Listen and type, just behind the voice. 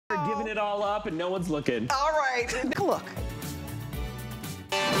You're giving it all up and no one's looking. All right, look.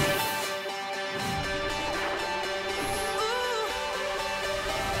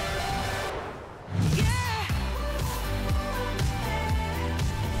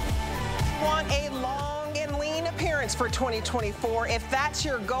 Want a long and lean appearance for 2024. If that's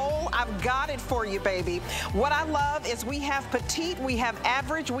your goal, I've got it for you, baby. What I love is we have petite, we have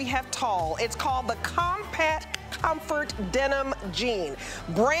average, we have tall. It's called the Compact Comfort Denim Jean.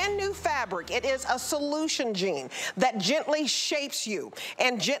 Brand new fabric. It is a solution jean that gently shapes you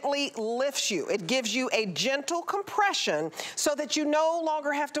and gently lifts you. It gives you a gentle compression so that you no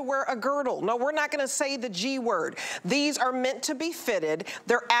longer have to wear a girdle. No, we're not going to say the G word. These are meant to be fitted.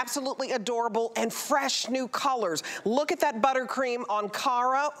 They're absolutely adorable and fresh new colors. Look at that buttercream on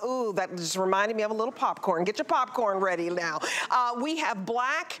Cara. Ooh, that just reminded me of a little popcorn. Get your popcorn ready now. We have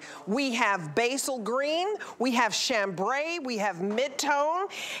black. We have basil green. We have chambray, we have mid-tone,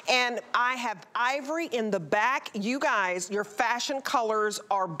 and I have ivory in the back. You guys, your fashion colors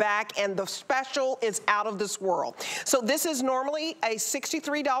are back, and the special is out of this world. So this is normally a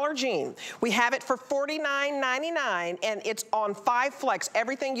 $63 jean. We have it for $49.99, and it's on 5 flex.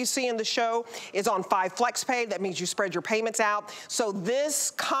 Everything you see in the show is on 5 flex pay. That means you spread your payments out. So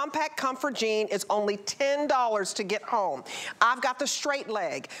this compact comfort jean is only $10 to get home. I've got the straight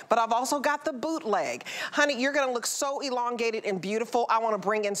leg, but I've also got the boot leg. Honey, you're gonna look so elongated and beautiful. I wanna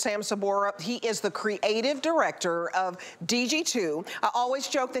bring in Sam Sabora. He is the creative director of DG2. I always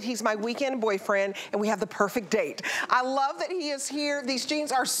joke that he's my weekend boyfriend and we have the perfect date. I love that he is here. These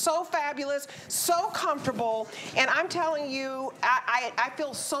jeans are so fabulous, so comfortable, and I'm telling you, I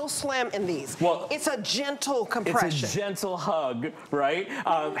feel so slim in these. Well, it's a gentle compression. It's a gentle hug, right?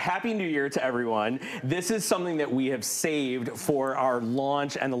 Happy New Year to everyone. This is something that we have saved for our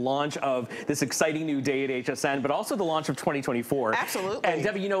launch and the launch of this exciting new day at HSN, but also the launch of 2024. Absolutely. And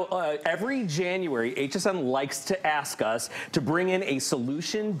Debbie, you know, every January, HSN likes to ask us to bring in a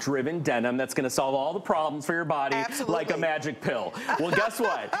solution-driven denim that's gonna solve all the problems for your body. Absolutely. Like a magic pill. Well, guess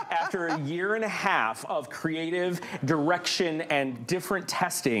what? After a year and a half of creative direction and different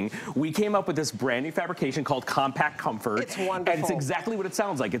testing, we came up with this brand new fabrication called Compact Comfort. It's wonderful. And it's exactly what it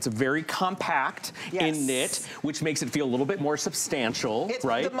sounds like. It's a very compact in knit, which makes it feel a little bit more substantial,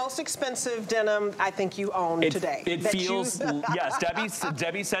 right? It's the most expensive denim I think you own today. It feels, yes,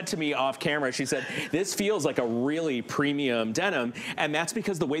 Debbie said to me off camera, she said, this feels like a really premium denim, and that's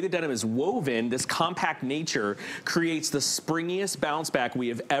because the way the denim is woven, this compact nature creates the springiest bounce back we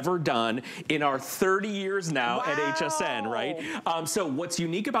have ever done in our 30 years now at HSN, right? So what's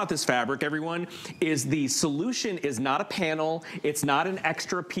unique about this fabric, everyone, is the solution is not a panel, it's not an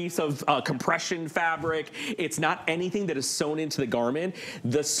extra piece of compression fabric, it's not anything that is sewn into the garment.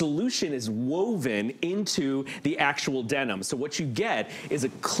 The solution is woven into the actual denim. So what you get is a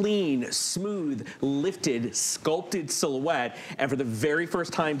clean, smooth, lifted, sculpted silhouette. And for the very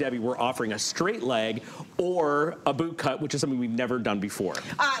first time, Debbie, we're offering a straight leg or a boot cut, which is something we've never done before.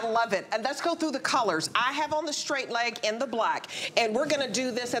 I love it. And let's go through the colors. I have on the straight leg in the black, and we're gonna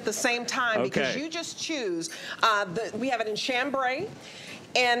do this at the same time because you just choose. We have it in chambray.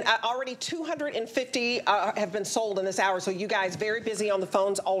 And already 250 have been sold in this hour, so you guys very busy on the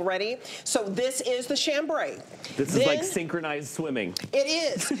phones already. So this is the chambray. This is like synchronized swimming. It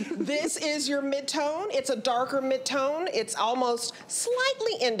is. This is your mid-tone. It's a darker mid-tone. It's almost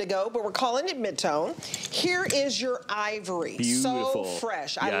slightly indigo, but we're calling it mid-tone. Here is your ivory. Beautiful. So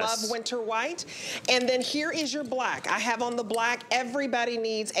fresh. I love winter white. And then here is your black. I have on the black. Everybody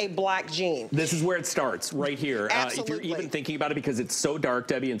needs a black jean. This is where it starts, right here. If you're even thinking about it, because it's so dark,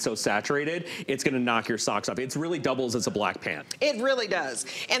 Debbie, and so saturated, it's gonna knock your socks off. It really doubles as a black pant. It really does.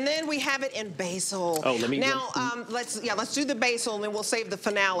 And then we have it in basil. Oh, let me let's do the basil and then we'll save the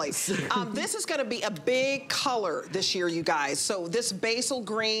finale. This is gonna be a big color this year, you guys. So this basil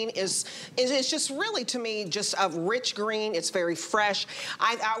green is just really, to me, just a rich green. It's very fresh.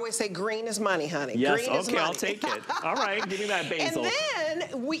 I always say green is money, honey. Yes, green is money. I'll take it. All right, give me that basil. And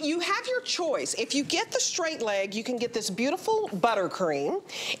then you have your choice. If you get the straight leg, you can get this beautiful buttercream.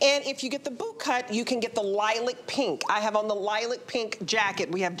 And if you get the boot cut, you can get the lilac pink. I have on the lilac pink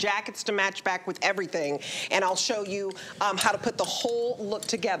jacket. We have jackets to match back with everything. And I'll show you how to put the whole look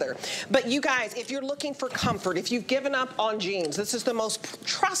together. But you guys, if you're looking for comfort, if you've given up on jeans, this is the most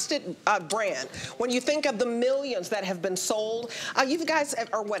trusted brand. When you think of the millions that have been sold, you guys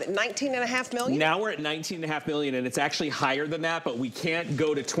are what, at 19.5 million? Now we're at 19.5 million, and it's actually higher than that, but we can't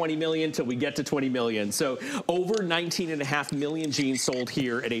go to 20 million till we get to 20 million. So over 19.5 million jeans sold old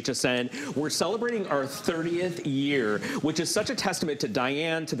here at HSN. We're celebrating our 30th year, which is such a testament to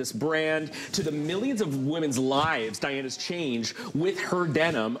Diane, to this brand, to the millions of women's lives Diane has changed with her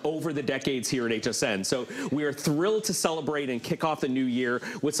denim over the decades here at HSN. So we are thrilled to celebrate and kick off the new year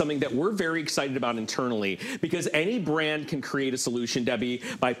with something that we're very excited about internally, because any brand can create a solution, Debbie,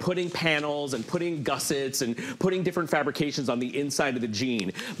 by putting panels and putting gussets and putting different fabrications on the inside of the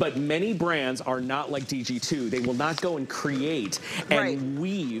jean. But many brands are not like DG2. They will not go and create and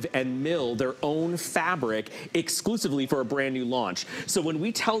weave and mill their own fabric exclusively for a brand new launch. So when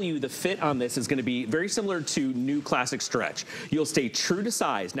we tell you the fit on this is going to be very similar to new classic stretch, you'll stay true to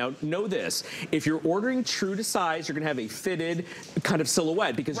size. Now know this, if you're ordering true to size, you're going to have a fitted kind of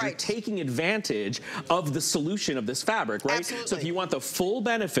silhouette, because you're taking advantage of the solution of this fabric, right? Absolutely. So if you want the full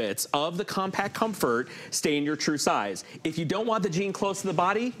benefits of the compact comfort, stay in your true size. If you don't want the jean close to the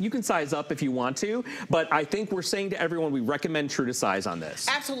body, you can size up if you want to, but I think we're saying to everyone we recommend true to size on this.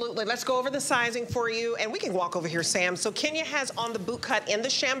 Absolutely. Let's go over the sizing for you, and we can walk over here, Sam. So Kenya has on the boot cut in the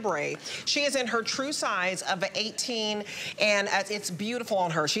chambray. She is in her true size of an 18, and it's beautiful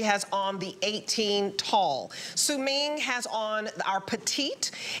on her. She has on the 18 tall. Su Ming has on our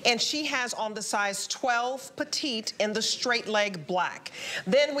petite, and she has on the size 12 petite in the straight leg black.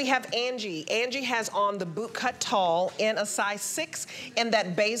 Then we have Angie. Angie has on the boot cut tall in a size 6 in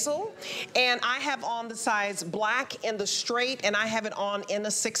that basil, and I have on the size black in the straight, and I have it on in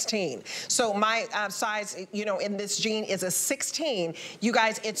a 16. So my size, you know, in this jean is a 16. You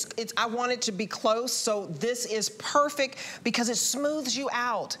guys, I want it to be close, so this is perfect because it smooths you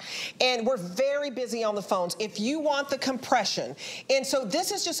out. And we're very busy on the phones. If you want the compression, and so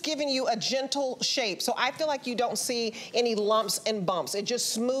this is just giving you a gentle shape. So I feel like you don't see any lumps and bumps. It just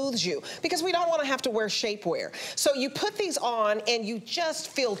smooths you, because we don't want to have to wear shapewear. So you put these on and you just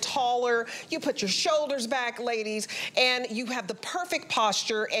feel taller. You put your shoulders back, ladies, and you have the perfect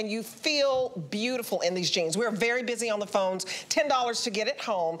posture and you feel beautiful in these jeans. We're very busy on the phones. $10 to get it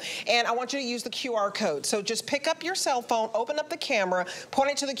home. And I want you to use the QR code. So just pick up your cell phone, open up the camera,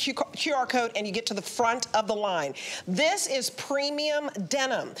 point it to the QR code, and you get to the front of the line. This is premium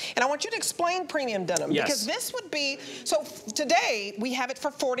denim. And I want you to explain premium denim, because this would be, so today we have it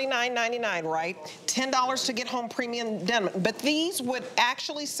for $49.99, right? $10 to get home premium denim. But these would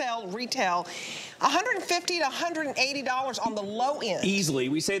actually sell retail $150 to $180 on the low end. Easily.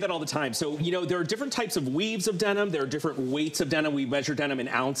 We say that all the time. So, you know, there are different types of weaves of denim. There are different weights of denim. We measure denim in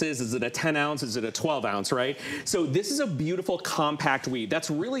ounces. Is it a 10 ounce? Is it a 12 ounce, right? So this is a beautiful compact weave. That's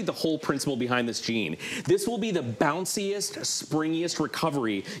really the whole principle behind this jean. This will be the bounciest, springiest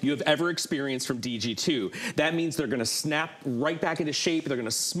recovery you have ever experienced from DG2. That means they're going to snap right back into shape. They're going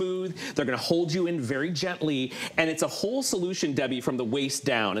to smooth. They're going to hold you in very gently. And it's a whole solution, Debbie, from the waist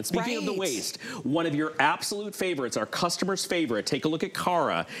down. And speaking of the waist, one of your absolute favorites, our customer's favorite, take a look at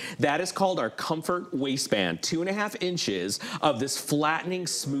Cara. That is called our Comfort Waistband. 2.5 inches of this flattening,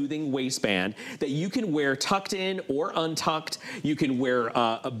 smoothing waistband that you can wear tucked in or untucked. You can wear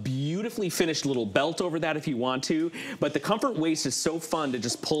a beautifully finished little belt over that if you want to. But the Comfort Waist is so fun to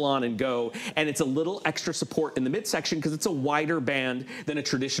just pull on and go. And it's a little extra support in the midsection because it's a wider band than a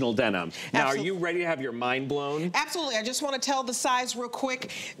traditional denim. Now, are you ready to have your mind blown? Absolutely. I just want to tell the size real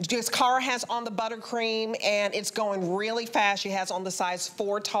quick. Just Cara has on the buttercream, and it's going really fast. She has on the size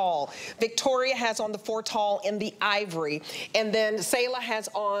 4 tall. Victoria has on the 4 tall in the ivory. And then Selah has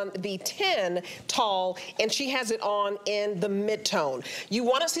on the 10 tall, and she has it on in the mid-tone. You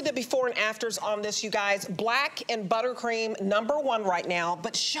want to see the before and afters on this, you guys. Black and buttercream, #1 right now.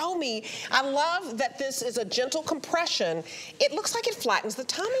 But show me, I love that this is a gentle compression. It looks like it flattens the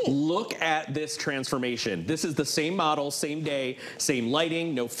tummy. Look at this transformation. This is the same model, same day, same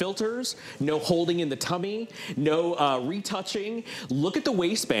lighting, no filters, no holding in the tummy, no retouching. Look at the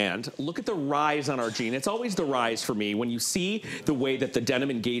waistband. Look at the rise on our jean. It's always the rise for me when you see the way that the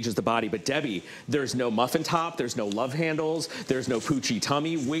denim engages the body. But Debbie, there's no muffin top, there's no love handles, there's no poochie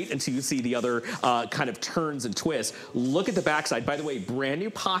tummy. Wait until you see the other kind of turns and twists. Look at the backside. By the way, brand new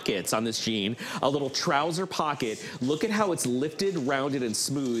pockets on this jean, a little trouser pocket. Look at how it's lifted, rounded, and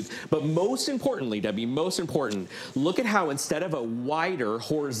smooth. But most importantly, Debbie, most important, look at how instead of a wider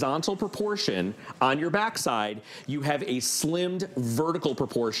horizontal proportion on your backside, you have a slimmed vertical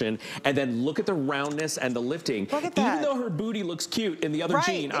proportion. And then look at the roundness and the lifting. Look at that. Even though her booty looks cute in the other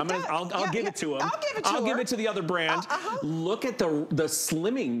jean, I'll give it to him. I'll give it to the other brand. Look at the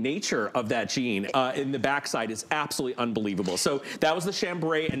slimming nature of that jean in the backside is absolutely unbelievable. So that was the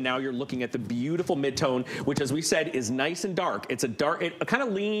chambray, and now you're looking at the beautiful mid-tone, which, as we said, is nice and dark. It's a dark, it kind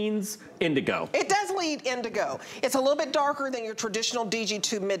of leans indigo. It does lean indigo. It's a little bit darker than your traditional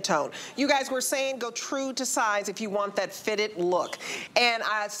DG2 mid-tone. You guys were saying go true to size if you want that fit. fitted look. And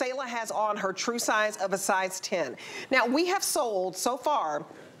Selah has on her true size of a size 10. Now, we have sold so far,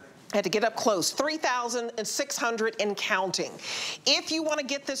 I had to get up close, 3,600 and counting. If you want to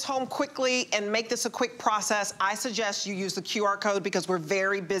get this home quickly and make this a quick process, I suggest you use the QR code because we're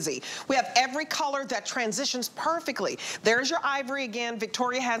very busy. We have every color that transitions perfectly. There's your ivory again.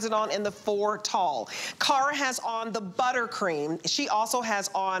 Victoria has it on in the 4 tall. Cara has on the buttercream. She also has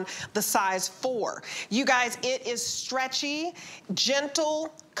on the size 4. You guys, it is stretchy,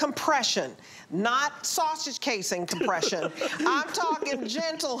 gentle compression, not sausage casing compression. I'm talking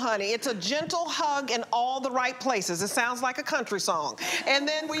gentle, honey. It's a gentle hug in all the right places. It sounds like a country song. And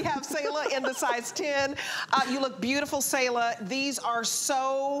then we have Selah in the size 10. You look beautiful, Selah. These are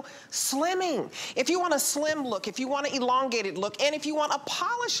so slimming. If you want a slim look, if you want an elongated look, and if you want a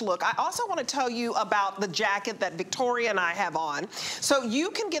polished look, I also want to tell you about the jacket that Victoria and I have on. So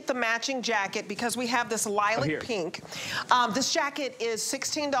you can get the matching jacket because we have this lilac pink. This jacket is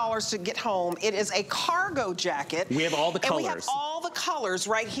 $16 to get home. It is a cargo jacket. We have all the colors. And we have all the colors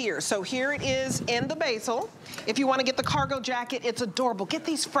right here. So here it is in the basil. If you want to get the cargo jacket, it's adorable. Get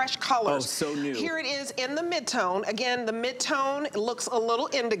these fresh colors. Oh, so new. Here it is in the mid-tone. Again, the mid-tone looks a little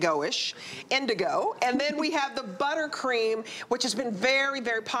indigo-ish. Indigo. And then we have the buttercream, which has been very,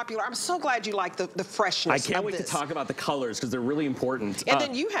 very popular. I'm so glad you like the freshness of this. I can't wait to talk about the colors because they're really important. And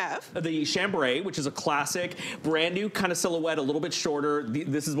then you have the chambray, which is a classic, brand new kind of silhouette, a little bit shorter.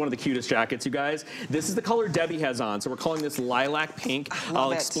 This is one of the cutest jackets, you guys. This is the color Debbie has on. So we're calling this lilac pink.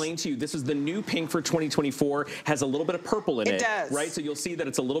 I'll explain to you. This is the new pink for 2024. Has a little bit of purple in it. It does. Right? So you'll see that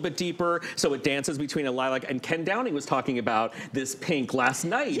it's a little bit deeper. So it dances between a lilac. And Ken Downing was talking about this pink last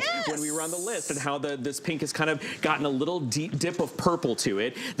night when we were on the list and how this pink has kind of gotten a little deep dip of purple to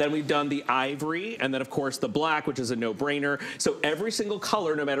it. Then we've done the ivory and then of course the black, which is a no-brainer. So every single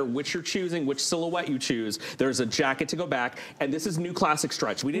color, no matter which you're choosing, which silhouette you choose, there's a jacket to go back. And this is new classic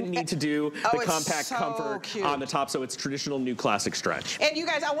stretch. We didn't need to do the compact comfort on the top, so it's traditional new classic stretch. And you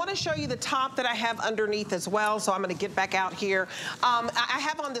guys, I want to show you the top that I have underneath as well, so I'm going to get back out here. I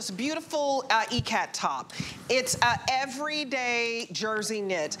have on this beautiful ECAT top. It's everyday jersey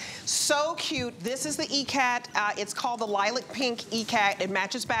knit. So cute. This is the ECAT. It's called the lilac pink ECAT. It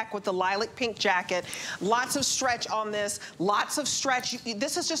matches back with the lilac pink jacket. Lots of stretch on this. Lots of stretch.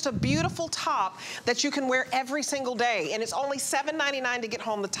 This is just a beautiful top that you can wear every single day, and it's only $7.99 to get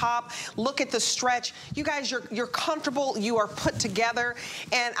home the top. Look at the stretch. You guys, you're comfortable. You are put together.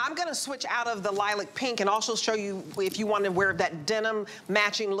 And I'm going to switch out of the lilac pink and also show you if you want to wear that denim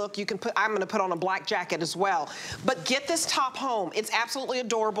matching look, you can put, I'm going to put on a black jacket as well. But get this top home. It's absolutely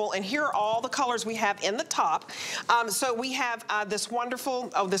adorable. And here are all the colors we have in the top. So we have this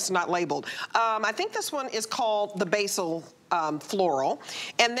wonderful, oh, this is not labeled. I think this one is called the basil floral.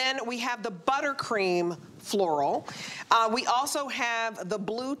 And then we have the buttercream floral. We also have the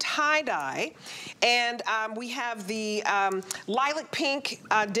blue tie-dye, and we have the lilac pink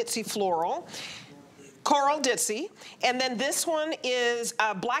ditzy floral, coral ditzy, and then this one is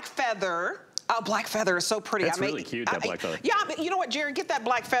black feather. Oh, black feather is so pretty. That's really cute, that black feather. Yeah, but you know what, Jerry? Get that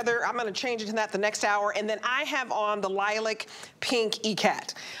black feather. I'm going to change it to that the next hour. And then I have on the lilac pink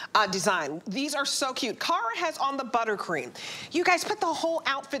ECAT design. These are so cute. Cara has on the buttercream. You guys put the whole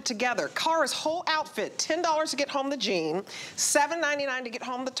outfit together. Cara's whole outfit, $10 to get home the jean, $7.99 to get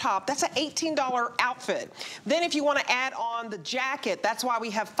home the top. That's an $18 outfit. Then if you want to add on the jacket, that's why we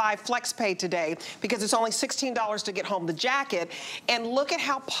have 5 flex pay today, because it's only $16 to get home the jacket. And look at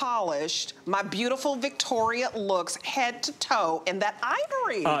how polished my beautiful Victoria looks head to toe in that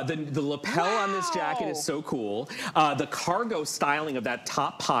ivory. The lapel on this jacket is so cool. The cargo styling of that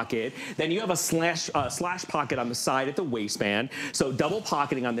top pocket. Then you have a slash pocket on the side at the waistband. So double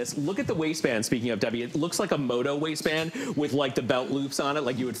pocketing on this. Look at the waistband, speaking of Debbie. It looks like a moto waistband with like the belt loops on it,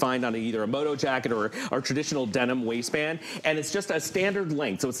 like you would find on either a moto jacket or our traditional denim waistband. And it's just a standard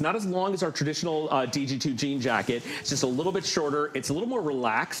length. So it's not as long as our traditional DG2 jean jacket. It's just a little bit shorter. It's a little more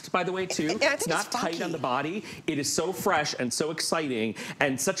relaxed, by the way, too. It's not tight on the body. It is so fresh and so exciting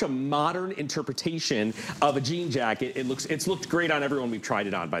and such a modern interpretation of a jean jacket. It's looked great on everyone we've tried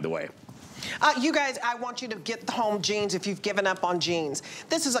it on, by the way. You guys, I want you to get home jeans if you've given up on jeans.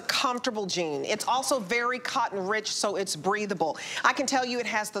 This is a comfortable jean. It's also very cotton rich, so it's breathable. I can tell you it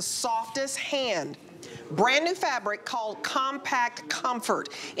has the softest hand brand new fabric called Compact Comfort.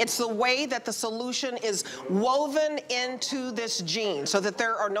 It's the way that the solution is woven into this jean so that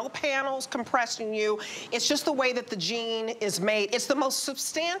there are no panels compressing you. It's just the way that the jean is made. It's the most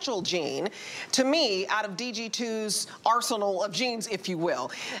substantial jean, to me, out of DG2's arsenal of jeans, if you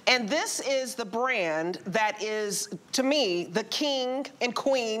will. And this is the brand that is, to me, the king and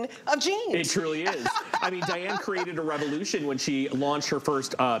queen of jeans. It truly is. I mean, Diane created a revolution when she launched her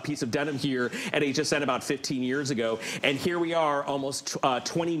first piece of denim here at HSN about 15 years ago. And here we are, almost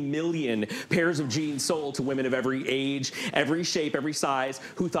 20 million pairs of jeans sold to women of every age, every shape, every size,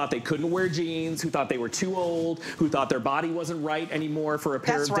 who thought they couldn't wear jeans, who thought they were too old, who thought their body wasn't right anymore for a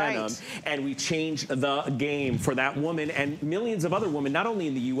pair of denim. And we changed the game for that woman and millions of other women, not only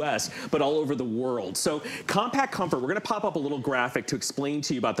in the US, but all over the world. So Compact Comfort, we're gonna pop up a little graphic to explain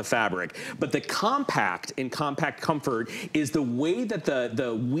to you about the fabric, but the compact in Compact Comfort is the way that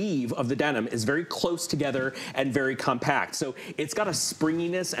the weave of the denim is very close together and very compact. So it's got a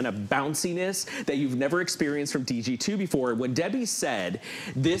springiness and a bounciness that you've never experienced from DG2 before. When Debbie said,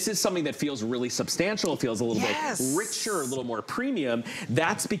 this is something that feels really substantial, it feels a little bit richer, a little more premium,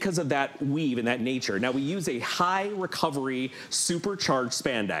 that's because of that weave and that nature. Now we use a high recovery supercharged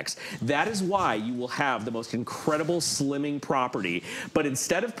spandex. That is why you will have the most incredible slimming property. But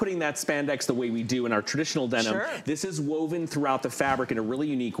instead of putting that spandex the way we do in our traditional denim, this is woven throughout the fabric in a really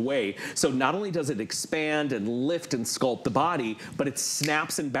unique way. So not only does it expand and lift and sculpt the body, but it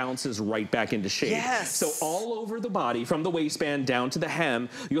snaps and bounces right back into shape. So all over the body, from the waistband down to the hem,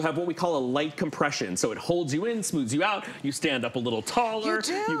 you'll have what we call a light compression. So it holds you in, smooths you out, you stand up a little taller,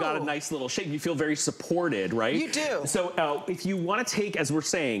 you got a nice little shape, you feel very supported, right? You do. So if you want to take, as we're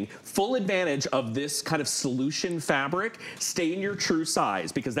saying, full advantage of this kind of solution fabric, stay in your true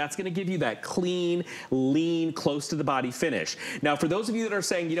size, because that's going to give you that clean, lean, close to the body finish. Now, for those of you that are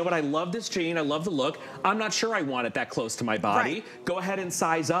saying, you know what, I love this jean, I love the look, I'm not sure I want it that close to my body, go ahead and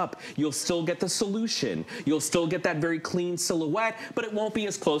size up. You'll still get the solution. You'll still get that very clean silhouette, but it won't be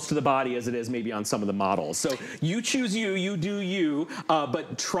as close to the body as it is maybe on some of the models. So you choose you, you do you,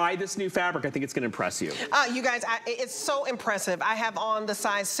 but try this new fabric. I think it's going to impress you. You guys, it's so impressive. I have on the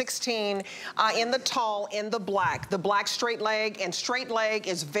size 16 in the tall, in the black. The black straight leg, and straight leg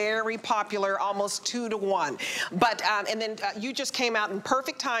is very popular, almost 2 to 1. But, and then you just came out in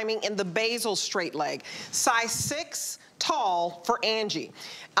perfect timing in the basil straight leg. Size 6 tall for Angie.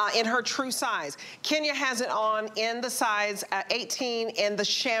 In her true size. Kenya has it on in the size 18 in the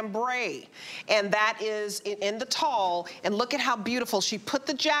chambray, and that is in the tall, and look at how beautiful. She put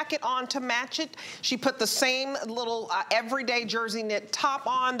the jacket on to match it. She put the same little everyday jersey knit top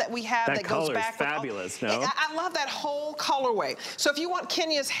on that we have that goes back. That color is fabulous, no? I love that whole colorway. So if you want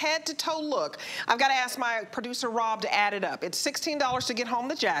Kenya's head to toe look, I've got to ask my producer Rob to add it up. It's $16 to get home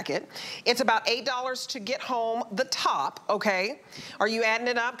the jacket. It's about $8 to get home the top, okay? Are you adding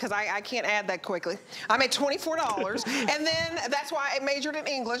it up? Because I can't add that quickly. I'm at $24, and then that's why I majored in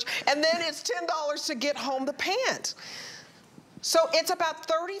English, and then it's $10 to get home the pant. So it's about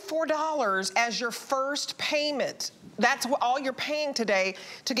 $34 as your first payment. That's what all you're paying today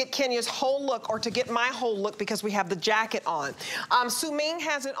to get Kenya's whole look, or to get my whole look, because we have the jacket on. Suming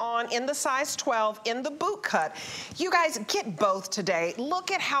has it on in the size 12 in the boot cut. You guys get both today.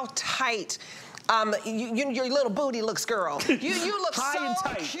 Look at how tight your little booty looks, girl. You look so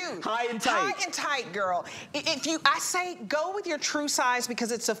cute. High and tight. High and tight, girl. I say go with your true size,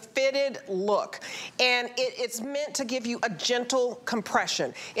 because it's a fitted look. And it's meant to give you a gentle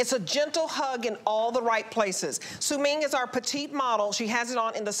compression. It's a gentle hug in all the right places. Suming is our petite model. She has it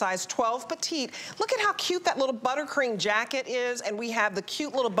on in the size 12 petite. Look at how cute that little buttercream jacket is. And we have the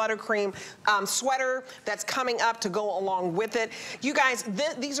cute little buttercream sweater that's coming up to go along with it. You guys,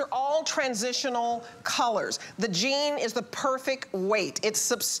 these are all transitional colors. The jean is the perfect weight. It's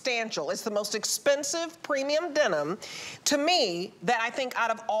substantial. It's the most expensive premium denim, to me, that I think out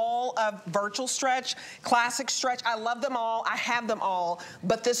of all of virtual stretch, classic stretch. I love them all. I have them all.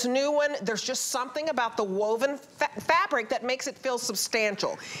 But this new one, there's just something about the woven fabric that makes it feel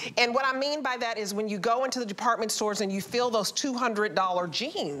substantial. And what I mean by that is when you go into the department stores and you feel those $200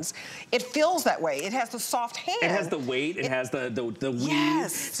 jeans, it feels that way. It has the soft hand. It has the weight. It has the weave.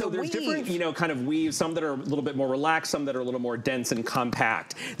 Yes, so there's different, you know, kind of weaves, some that are a little bit more relaxed, some that are a little more dense and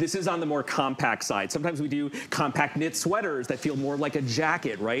compact. This is on the more compact side. Sometimes we do compact knit sweaters that feel more like a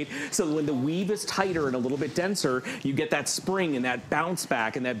jacket, right? So when the weave is tighter and a little bit denser, you get that spring and that bounce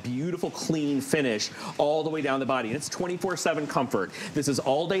back and that beautiful clean finish all the way down the body. And it's 24/7 comfort. This is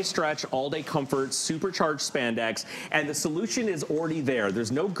all day stretch, all day comfort, supercharged spandex, and the solution is already there.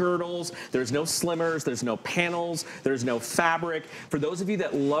 There's no girdles, there's no slimmers, there's no panels, there's no fabric. For those of you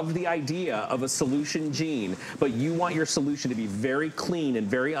that love the idea of a solution jean, but you want your solution to be very clean and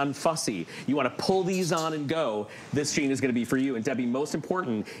very unfussy, you want to pull these on and go, this jean is going to be for you. And Debbie, most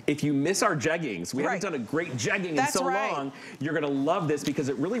important, if you miss our jeggings, we haven't done a great jegging in so long, you're going to love this because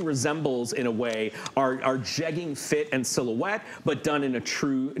it really resembles, in a way, our jegging fit and silhouette, but done in a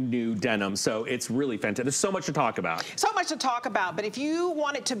true new denim. So it's really fantastic. There's so much to talk about. So much to talk about, but if you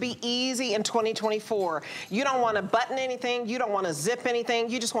want it to be easy in 2024, you don't want to button anything, you don't want to zip anything,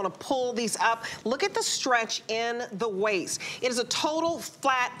 you just want to pull these up. Look at the stretch in the waist. It is a total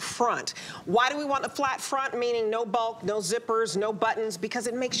flat front. Why do we want a flat front? Meaning no bulk, no zippers, no buttons, because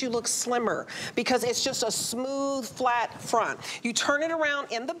it makes you look slimmer, because it's just a smooth, flat front. You turn it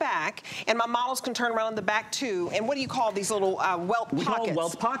around in the back, and my models can turn around in the back too. And what do you call these little welt pockets? We call them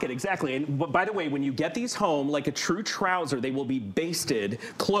welt pocket, exactly. And by the way, when you get these home, like a true trouser, they will be basted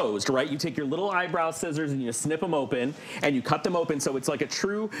closed, right? You take your little eyebrow scissors and you snip them open, and you cut them open so it's like a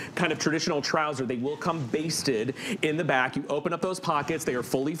true kind of traditional trouser. They will come basted in the back. You open up those pockets, they are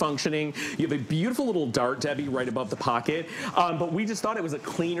fully functioning. You have a beautiful little dart, Debbie, right above the pocket. But we just thought it was a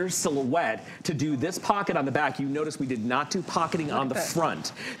cleaner silhouette to do this pocket on the back. You notice we did not do pocketing on the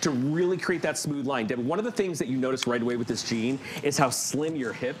front to really create that smooth line. Debbie, one of the things that you notice right away with this jean is how slim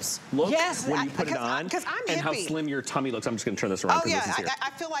your hips look when you put it on, and how slim your tummy looks. I'm just going to turn this around. Oh yeah, I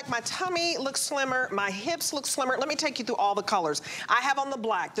feel like my tummy looks slimmer, my hips look slimmer. Let me take you through all the colors. I have on the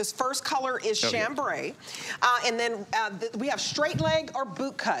black. This first color is chambray, and then we have straight leg or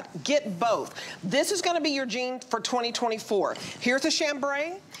boot cut. Get both. This is going to be your jean for 2024. Here's the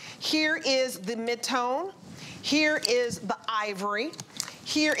chambray. Here is the mid-tone. Here is the ivory.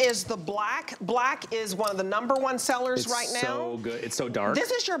 Here is the black. Black is one of the #1 sellers right now. It's so good. It's so dark.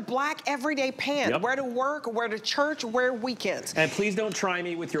 This is your black everyday pant. Wear to work, wear to church, wear weekends. And please don't try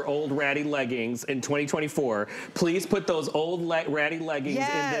me with your old ratty leggings in 2024. Please put those old ratty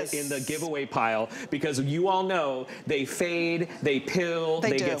leggings in the giveaway pile, because you all know they fade, they pill,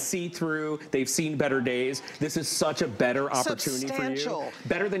 they get see-through, they've seen better days. This is such a better opportunity for you.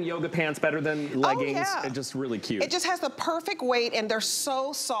 Better than yoga pants, better than leggings, and just really cute. It just has the perfect weight, and they're so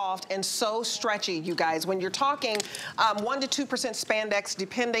soft and so stretchy, you guys. When you're talking 1 to 2% spandex,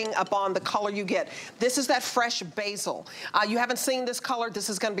 depending upon the color you get. This is that fresh basil. You haven't seen this color. This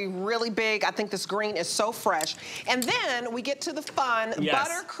is going to be really big. I think this green is so fresh. And then we get to the fun.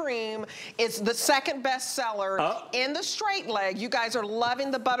 Buttercream is the second best seller in the straight leg. You guys are loving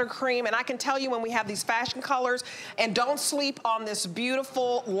the buttercream, and I can tell you when we have these fashion colors, and don't sleep on this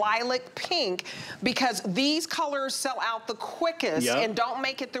beautiful lilac pink, because these colors sell out the quickest and don't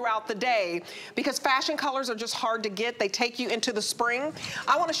make it throughout the day, because fashion colors are just hard to get. They take you into the spring.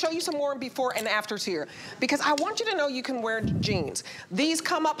 I want to show you some more before and afters here, because I want you to know you can wear jeans. These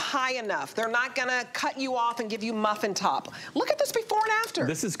come up high enough. They're not going to cut you off and give you muffin top. Look at this before and after.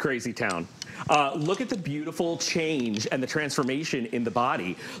 This is crazy town. Look at the beautiful change and the transformation in the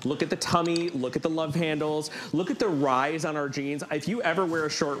body. Look at the tummy, look at the love handles, look at the rise on our jeans. If you ever wear a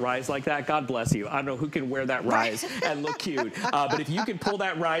short rise like that, God bless you. I don't know who can wear that rise and look cute, but if you can pull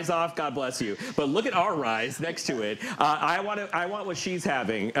that rise off, God bless you. But look at our rise next to it. I want what she's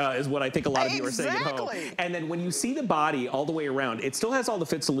having, is what I think a lot of you are saying at home. And then when you see the body all the way around, it still has all the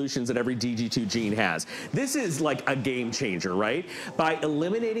fit solutions that every DG2 jean has. This is like a game changer, right? By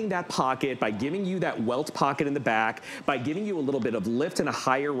eliminating that pocket, by giving you that welt pocket in the back, by giving you a little bit of lift and a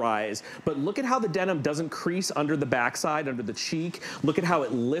higher rise. But look at how the denim doesn't crease under the backside, under the cheek. Look at how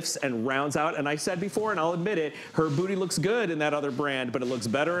it lifts and rounds out. And I said before, and I'll admit it, her booty looks good in that other brand, but it looks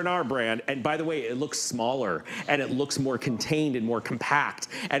better in our brand. And by the way, it looks smaller, and it looks more contained and more compact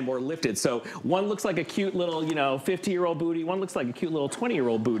and more lifted. So one looks like a cute little, 50-year-old booty. One looks like a cute little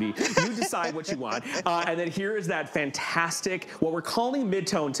 20-year-old booty. You decide what you want. And then here is that fantastic, what we're calling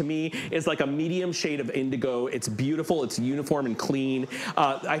mid-tone to me is like a medium shade of indigo. It's beautiful, it's uniform and clean.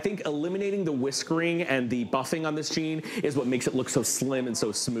 I think eliminating the whiskering and the buffing on this jean is what makes it look so slim and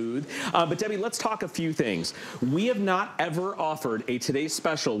so smooth. But Debbie, let's talk a few things. We have not ever offered a today's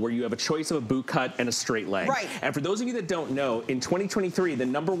special where you have a choice of a boot cut and a straight leg. And for those of you that don't know, in 2023, the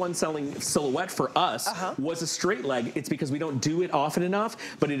 #1 selling silhouette for us was a straight leg. It's because we don't do it often enough,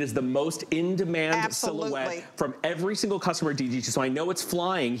 but it is the most in-demand silhouette from every single customer at DG2. So I know it's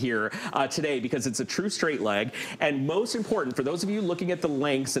flying here today because it's a true straight leg. And most important, for those of you looking at the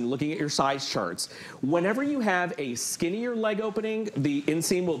lengths and looking at your size charts, whenever you have a skinnier leg opening, the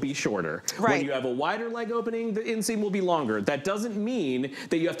inseam will be shorter. When you have a wider leg opening, the inseam will be longer. That doesn't mean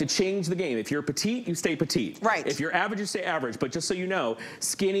that you have to change the game. If you're petite, you stay petite. If you're average, you stay average. But just so you know,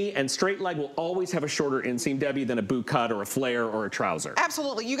 skinny and straight leg will always have a shorter inseam, Debbie, than a boot cut or a flare or a trouser.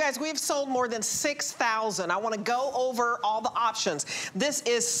 Absolutely. You guys, we've sold more than 6,000. I want to go over all the options. This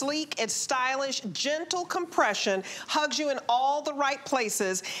is sleek. It's It's stylish, gentle compression, hugs you in all the right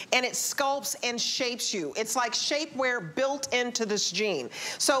places, and it sculpts and shapes you. It's like shapewear built into this jean.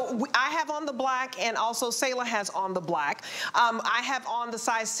 So I have on the black, and also Selah has on the black. I have on the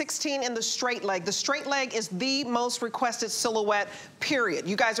size 16 in the straight leg. The straight leg is the most requested silhouette, period.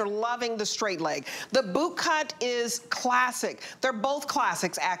 You guys are loving the straight leg. The boot cut is classic. They're both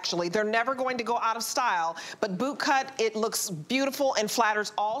classics, actually. They're never going to go out of style, but boot cut, it looks beautiful and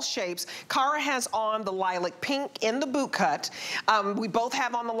flatters all shapes. Cara has on the lilac pink in the boot cut. We both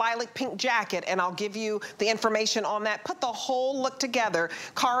have on the lilac pink jacket, and I'll give you the information on that. Put the whole look together.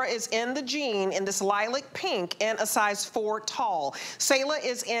 Cara is in the jean in this lilac pink in a size 4 tall. Selah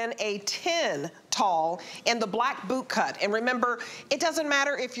is in a 10 tall in the black boot cut. And remember, it doesn't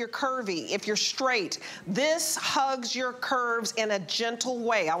matter if you're curvy, if you're straight. This hugs your curves in a gentle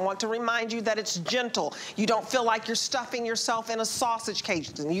way. I want to remind you that it's gentle. You don't feel like you're stuffing yourself in a sausage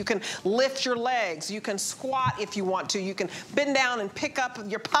cage. You can lift your legs. You can squat if you want to. You can bend down and pick up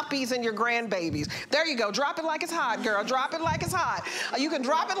your puppies and your grandbabies. There you go. Drop it like it's hot, girl. Drop it like it's hot. You can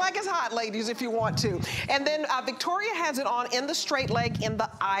drop it like it's hot, ladies, if you want to. And then Victoria has it on in the straight leg in the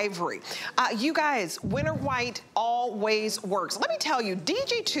ivory. You guys, winter white always works. Let me tell you,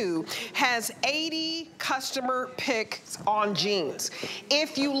 DG2 has 80 customer picks on jeans.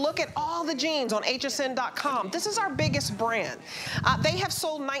 If you look at all the jeans on hsn.com, this is our biggest brand. They have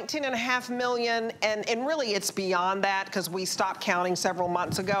sold 19.5 million, and really it's beyond that because we stopped counting several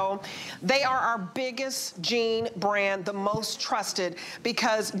months ago. They are our biggest jean brand, the most trusted,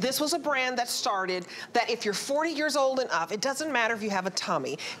 because this was a brand that started that if you're 40 years old and up, it doesn't matter if you have a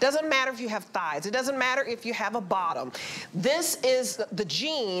tummy, it doesn't matter if you have thighs, it doesn't matter if you have a bottom. This is the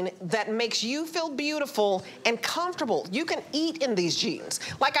jean that makes you feel beautiful and comfortable. You can eat in these jeans.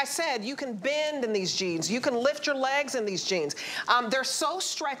 Like I said, you can bend in these jeans. You can lift your legs in these jeans. They're so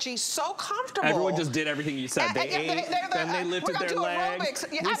stretchy, so comfortable. Everyone just did everything you said. They ate, then they lifted their legs.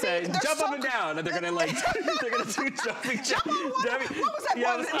 Yeah, we said, jump up and down, and they're gonna like, they're gonna do jumping. Jump on what? What was that?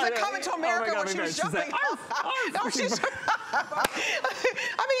 Yeah, it was like Coming to America when she was jumping.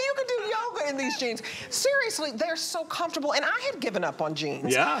 I mean, you can do yoga in these jeans. Seriously, they're so comfortable, and I had given up on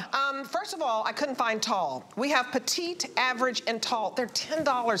jeans. Yeah. First of all, I couldn't find tall. We have petite, average, and tall. They're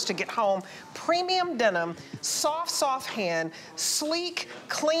 $10 to get home. Premium denim, soft hand, sleek,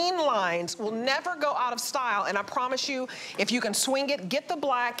 clean lines, will never go out of style, and I promise you, if you can swing it, get the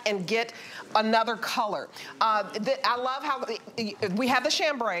black and get another color. I love how we have the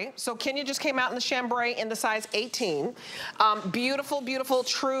chambray. So Kenya just came out in the chambray in the size 18. Beautiful, beautiful,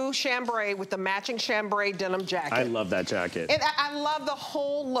 true chambray with the matching chambray denim jacket. I love that jacket. And I love the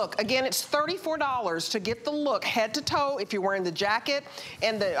whole look. Again, it's $34 to get the look head to toe if you're wearing the jacket.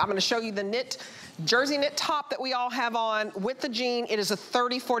 And I'm going to show you the knit, jersey knit top that we all have on with the jean. It is a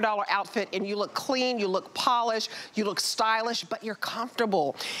 $34 outfit, and you look clean, you look polished, you look stylish, but you're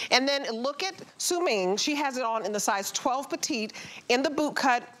comfortable. And then look at Suming. She has it on in the size 12 petite, in the boot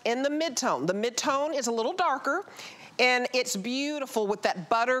cut, in the mid-tone. The mid-tone is a little darker, and it's beautiful with that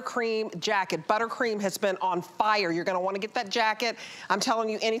buttercream jacket. Buttercream has been on fire. You're gonna wanna get that jacket. I'm telling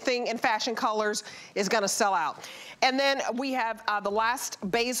you, anything in fashion colors is gonna sell out. And then we have the last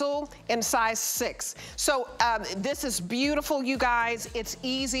basil in size 6. So this is beautiful, you guys. It's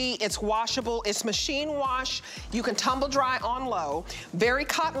easy, it's washable, it's machine wash. You can tumble dry on low. Very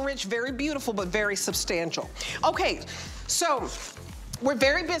cotton rich, very beautiful, but very substantial. Okay, so we're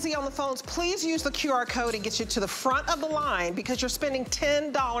very busy on the phones. Please use the QR code and get you to the front of the line because you're spending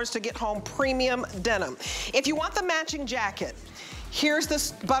 $10 to get home premium denim. If you want the matching jacket, here's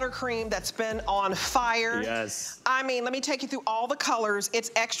this buttercream that's been on fire. Yes. I mean, let me take you through all the colors. It's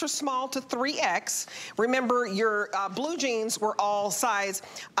extra small to 3X. Remember, your blue jeans were all size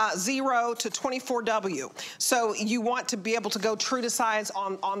 0 to 24W. So you want to be able to go true to size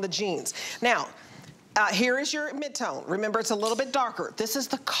on the jeans. Now, here is your mid-tone. Remember, it's a little bit darker. This is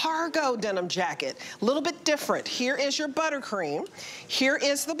the cargo denim jacket. A little bit different. Here is your buttercream. Here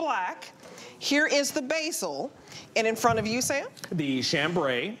is the black. Here is the basil. And in front of you, Sam? The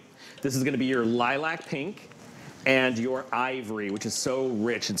chambray. This is gonna be your lilac pink and your ivory, which is so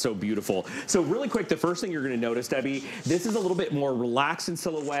rich and so beautiful. So really quick, the first thing you're gonna notice, Debbie, this is a little bit more relaxed in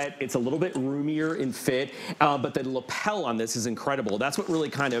silhouette. It's a little bit roomier in fit, but the lapel on this is incredible. That's what really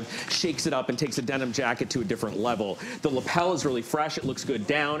kind of shakes it up and takes a denim jacket to a different level. The lapel is really fresh. It looks good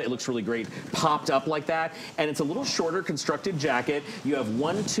down. It looks really great popped up like that. And it's a little shorter constructed jacket. You have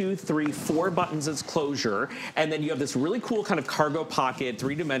 1, 2, 3, 4 buttons as closure. And then you have this really cool kind of cargo pocket,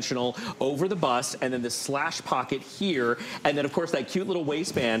 3-dimensional over the bust, and then this slash pocket pocket here, and then of course that cute little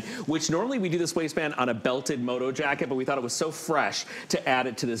waistband, which normally we do this waistband on a belted moto jacket, but we thought it was so fresh to add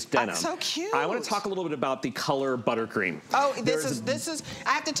it to this denim. So cute. I want to talk a little bit about the color buttercream. Oh, this is,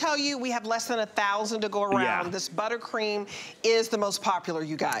 I have to tell you, we have less than 1,000 to go around. Yeah. This buttercream is the most popular,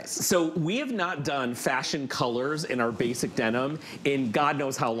 you guys. So we have not done fashion colors in our basic denim in God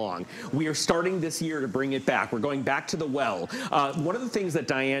knows how long. We are starting this year to bring it back. We're going back to the well. One of the things that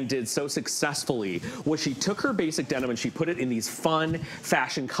Diane did so successfully was she took her basic denim and she put it in these fun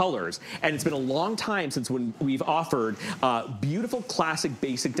fashion colors. And it's been a long time since when we've offered beautiful classic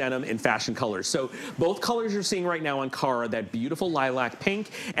basic denim in fashion colors. So both colors you're seeing right now on Cara, that beautiful lilac pink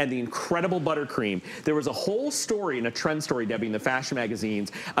and the incredible buttercream. There was a whole story and a trend story, Debbie, in the fashion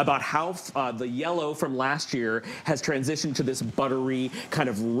magazines about how the yellow from last year has transitioned to this buttery, kind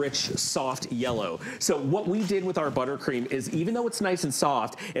of rich, soft yellow. So what we did with our buttercream is, even though it's nice and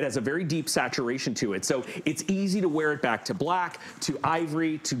soft, it has a very deep saturation to it. So it's easy to wear it back to black, to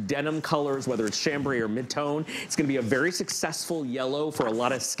ivory, to denim colors, whether it's chambray or mid-tone. It's going to be a very successful yellow for a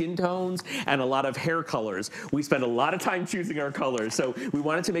lot of skin tones and a lot of hair colors. We spend a lot of time choosing our colors, so we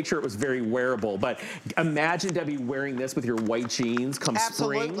wanted to make sure it was very wearable. But imagine, Debbie, wearing this with your white jeans come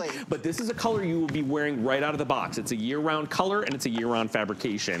spring. But this is a color you will be wearing right out of the box. It's a year-round color and it's a year-round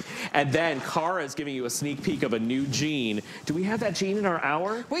fabrication. And then Cara is giving you a sneak peek of a new jean. Do we have that jean in our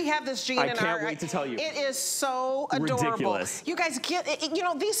hour? We have this jean in our hour. I can't wait to tell you. It is so adorable. Ridiculous. You guys get, you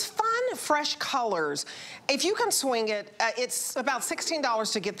know, these fun, fresh colors. If you can swing it, it's about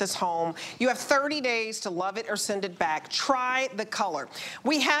 $16 to get this home. You have 30 days to love it or send it back. Try the color.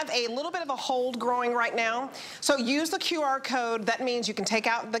 We have a little bit of a hold growing right now. So use the QR code. That means you can take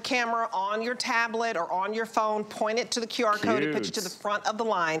out the camera on your tablet or on your phone, point it to the QR code and put you to the front of the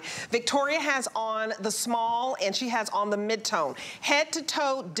line. Victoria has on the small and she has on the mid-tone. Head to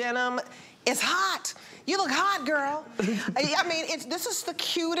toe denim is hot. You look hot, girl. I mean, this is the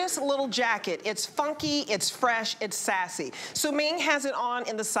cutest little jacket. It's funky, it's fresh, it's sassy. Suming has it on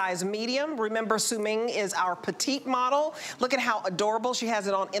in the size medium. Remember, Suming is our petite model. Look at how adorable. She has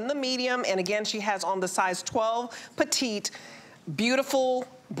it on in the medium, and again, she has on the size 12 petite. Beautiful,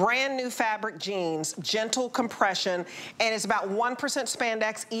 brand new fabric jeans, gentle compression, and it's about 1%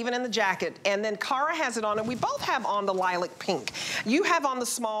 spandex even in the jacket. And then Cara has it on, and we both have on the lilac pink. You have on the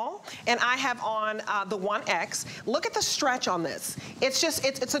small, and I have on the 1X. Look at the stretch on this. It's just,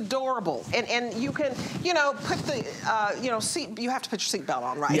 it's adorable. And you can, you know, put the, you know, you have to put your seatbelt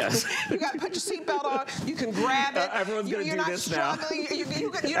on, right? Yes. You got to put your seatbelt on. You can grab it. Everyone's going to do this now. You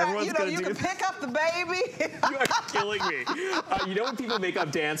can pick up the baby. You are killing me. You know when people make up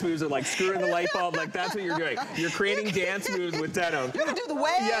dance moves or like screwing the light bulb, like that's what you're doing. You're creating dance moves with denim. You're gonna do the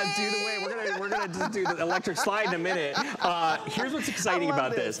wave. Yeah, do the wave. We're gonna just do the electric slide in a minute. Here's what's exciting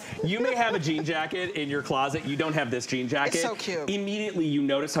about this. You may have a jean jacket in your closet. You don't have this jean jacket. It's so cute. Immediately you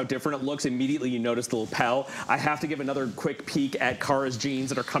notice how different it looks. Immediately you notice the lapel. I have to give another quick peek at Cara's jeans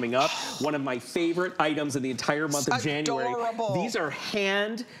that are coming up. One of my favorite items in the entire month of January. Adorable. These are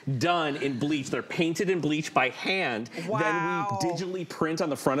hand done in bleach. They're painted in bleach by hand. Wow. Then we digitally print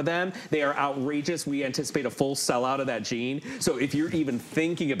on the front of them. They are outrageous. We anticipate a full sellout of that jean. So if you're even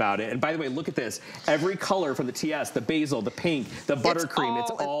thinking about it, and by the way, look at this. Every color from the TS, the basil, the pink, the buttercream,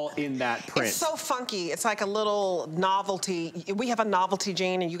 it's all in that print. It's so funky. It's like a little novelty. We have a novelty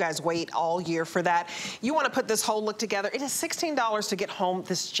jean, and you guys wait all year for that. You want to put this whole look together. It is $16 to get home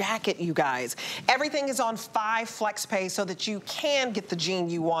this jacket, you guys. Everything is on 5 flex pay so that you can get the jean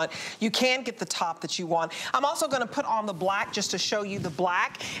you want. You can get the top that you want. I'm also going to put on the black just to show you the black.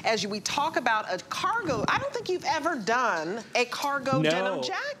 As we talk about a cargo, I don't think you've ever done a cargo denim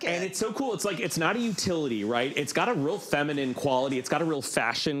jacket. And it's so cool. It's like, it's not a utility, right? It's got a real feminine quality. It's got a real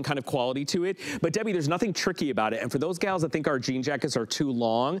fashion kind of quality to it. But Debbie, there's nothing tricky about it. And for those gals that think our jean jackets are too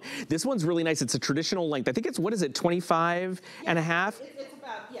long, this one's really nice. It's a traditional length. I think it's, what is it, 25 and a half? It's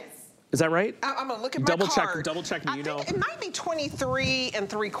about, yes. Is that right? I'm gonna look at my card. Double check me, you know. It might be 23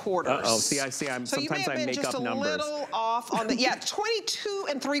 3/4. Uh-oh, see, sometimes I make up numbers. So you may have been just a little off on the, 22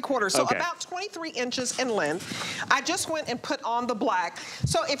 3/4. So about 23 inches in length. I just went and put on the black.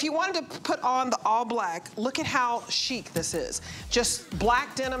 So if you wanted to put on the all black, look at how chic this is. Just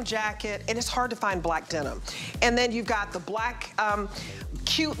black denim jacket. It is hard to find black denim. And then you've got the black,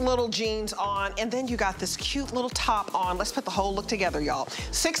 cute little jeans on, and then you got this cute little top on. Let's put the whole look together, y'all.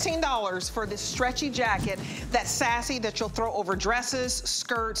 $16 for this stretchy jacket that's sassy, that you'll throw over dresses,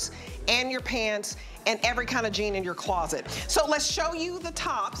 skirts, and your pants, and every kind of jean in your closet. So let's show you the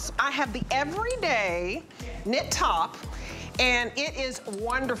tops. I have the everyday knit top, And it is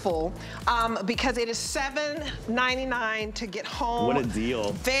wonderful because it is $7.99 to get home. What a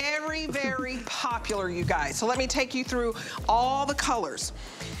deal. Very, very popular, you guys. So let me take you through all the colors.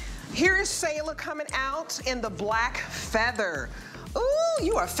 Here is Sayla coming out in the black feather. Ooh,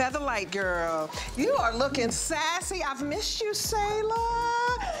 you are feather light, girl. You are looking sassy. I've missed you, Sayla.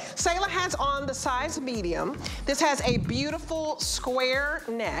 Sayla has on the size medium. This has a beautiful square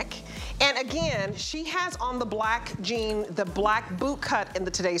neck. And again, she has on the black jean, the black boot cut in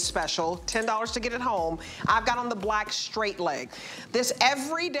the today's special, $10 to get it home. I've got on the black straight leg. This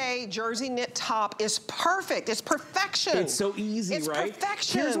everyday jersey knit top is perfect. It's perfection. It's so easy, right? It's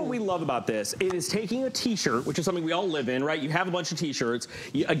perfection. Here's what we love about this. It is taking a t-shirt, which is something we all live in, right? You have a bunch of t-shirts.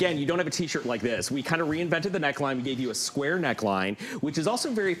 Again, you don't have a t-shirt like this. We kind of reinvented the neckline. We gave you a square neckline, which is also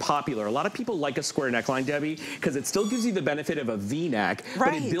very popular. A lot of people like a square neckline, Debbie, because it still gives you the benefit of a V-neck,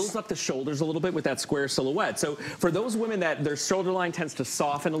 but it builds up the shoulders a little bit with that square silhouette. So for those women that their shoulder line tends to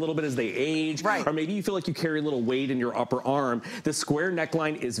soften a little bit as they age, or maybe you feel like you carry a little weight in your upper arm, the square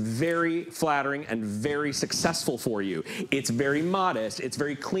neckline is very flattering and very successful for you. It's very modest, it's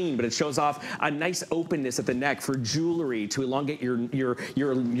very clean, but it shows off a nice openness at the neck for jewelry to elongate your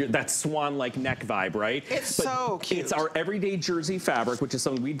that swan-like neck vibe, right? It's so cute. It's our everyday jersey fabric, which is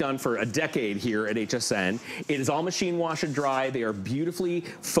something we've done for a decade here at HSN. It is all machine wash and dry. They are beautifully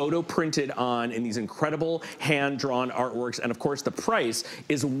photo printed on in these incredible hand-drawn artworks. And of course, the price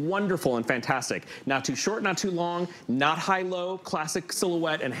is wonderful and fantastic. Not too short, not too long, not high-low, classic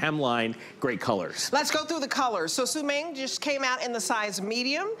silhouette and hemline, great colors. Let's go through the colors. So Suming just came out in the size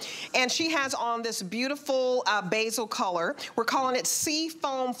medium, and she has on this beautiful basil color. We're calling it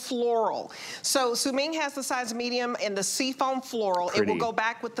Seafoam Floral. So Suming has the size medium in the Seafoam Floral. Pretty. It will go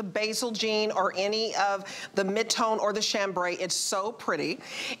back with the basil jean or any of the mid-tone or the chambray. It's so pretty.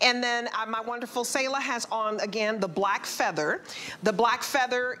 And then my wonderful Sayla has on, again, the black feather. The black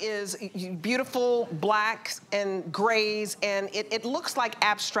feather is beautiful blacks and grays, and it looks like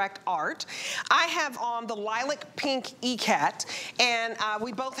abstract art. I have on the lilac pink ECAT, and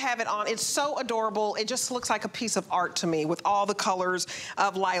we both have it on. It's so adorable. It just looks like a piece of art to me with all the colors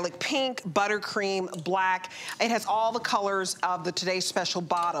of lilac pink, buttercream, black. It has all the colors of the Today's Special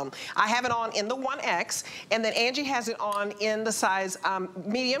bottom. I have it on in the 1X, and then Angie has it on in the size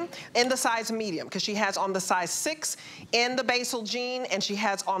medium, because she has on the size 6 in the basil jean, and she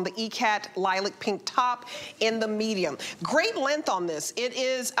has on the ECAT lilac pink top in the medium. Great length on this. It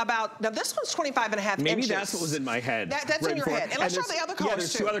is about, now this one's 25 and a half inches. Maybe that's what was in my head. That's in your head. And let's show the other colors,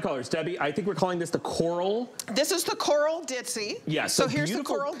 there's two other colors. Debbie, I think we're calling this the coral. This is the coral ditzy. Yeah, so here's the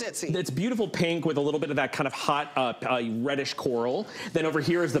coral ditzy. It's beautiful pink with a little bit of that kind of hot reddish coral. Then over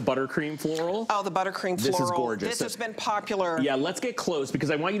here is the buttercream floral. Oh, the buttercream floral. This is gorgeous. This has been popular. Yeah, let's get close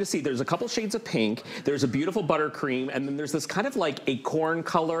because I want you to see there's a couple shades of pink, there's a beautiful buttercream, and then there's this kind of like acorn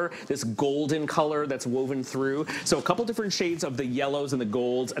color, this golden color that's woven through. So a couple different shades of the yellows and the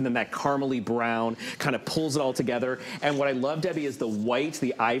golds, and then that caramely brown kind of pulls it all together. And what I love, Debbie, is the white,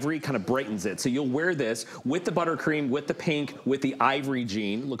 the ivory kind of brightens it. So you'll wear this with the buttercream, with the pink, with the ivory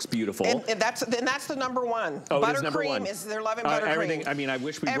jean. Looks beautiful. And that's the number one. Oh, buttercream it is number one. They're loving buttercream. Everything, I mean, I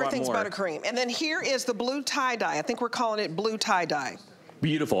wish we brought more. Everything's buttercream. And then here is the blue tie-dye. I think we're calling it blue tie-dye.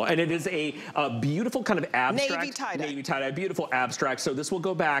 Beautiful, and it is a beautiful kind of abstract. Navy tie-dye. Navy tie-dye, beautiful abstract. So this will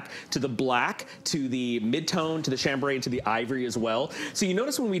go back to the black, to the mid-tone, to the chambray, and to the ivory as well. So you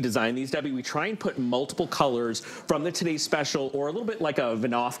notice when we design these, Debbie, we try and put multiple colors from the Today's Special or a little bit like a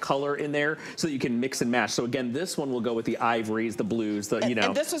Vanoff color in there so that you can mix and match. So again, this one will go with the ivories, the blues, the, you know.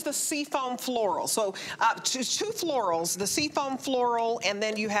 And this is the Seafoam Floral. So two florals, the Seafoam Floral, and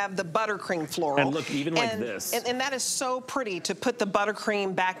then you have the buttercream floral. And look, even like this. And that is so pretty to put the buttercream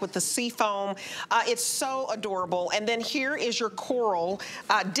back with the seafoam. It's so adorable. And then here is your coral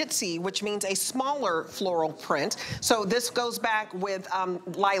ditzy, which means a smaller floral print. So this goes back with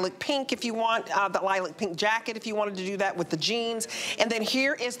lilac pink if you want, the lilac pink jacket if you wanted to do that with the jeans. And then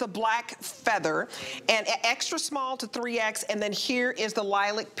here is the black feather, and extra small to 3X. And then here is the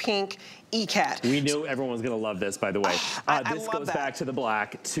lilac pink ECAT. We knew everyone was going to love this, by the way. This goes back to the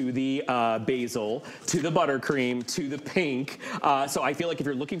black, to the basil, to the buttercream, to the pink. So I feel like if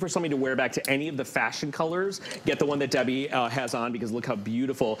you're looking for something to wear back to any of the fashion colors, get the one that Debbie has on, because look how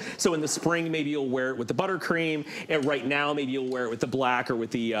beautiful. So in the spring, maybe you'll wear it with the buttercream. And right now, maybe you'll wear it with the black or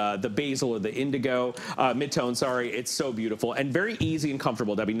with the basil or the indigo, mid-tone, sorry. It's so beautiful and very easy and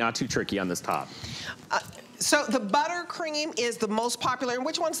comfortable, Debbie, not too tricky on this top. So the buttercream is the most popular. And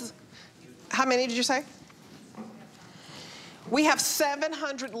which one's... How many did you say? We have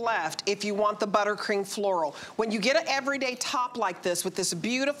 700 left if you want the buttercream floral. When you get an everyday top like this with this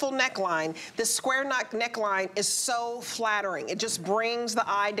beautiful neckline, this square neckline is so flattering. It just brings the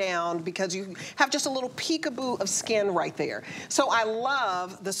eye down because you have just a little peekaboo of skin right there. So I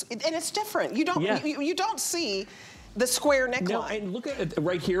love this, and it's different. You don't, you don't see the square neckline. No, and look at it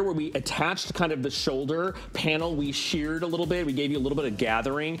right here where we attached kind of the shoulder panel. We sheared a little bit. We gave you a little bit of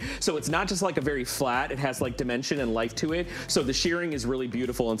gathering. So it's not just like a very flat. It has like dimension and life to it. So the shearing is really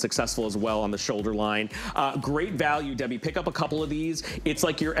beautiful and successful as well on the shoulder line. Great value, Debbie. Pick up a couple of these. It's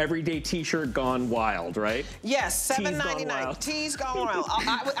like your everyday t-shirt gone wild, right? Yes, $7.99. Tees gone wild.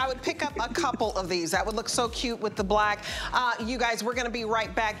 I would pick up a couple of these. That would look so cute with the black. You guys, we're going to be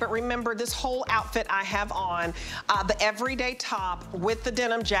right back. But remember, this whole outfit I have on, the everyday top with the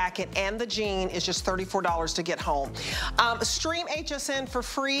denim jacket and the jean is just $34 to get home. Stream HSN for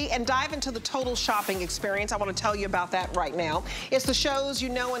free and dive into the total shopping experience. I want to tell you about that right now. It's the shows you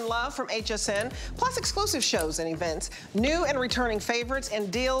know and love from HSN, plus exclusive shows and events, new and returning favorites,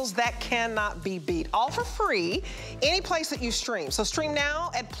 and deals that cannot be beat. All for free, any place that you stream. So stream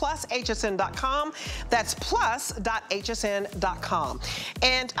now at plushsn.com. That's plus.hsn.com.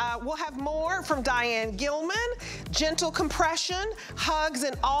 And we'll have more from Diane Gilman. Gentle compression, hugs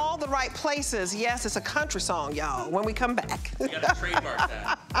in all the right places. Yes, it's a country song, y'all, when we come back. You gotta trademark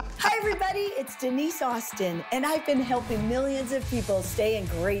that. Hi, everybody. It's Denise Austin, and I've been helping millions of people stay in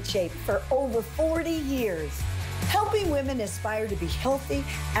great shape for over 40 years. Helping women aspire to be healthy,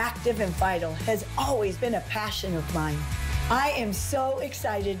 active, and vital has always been a passion of mine. I am so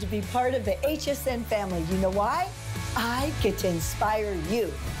excited to be part of the HSN family. You know why? I get to inspire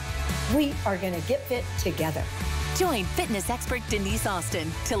you. We are going to get fit together. Join fitness expert Denise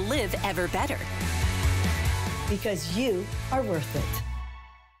Austin to live ever better. Because you are worth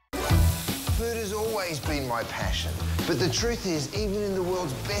it. Food has always been my passion, but the truth is, even in the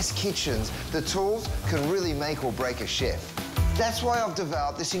world's best kitchens, the tools can really make or break a chef. That's why I've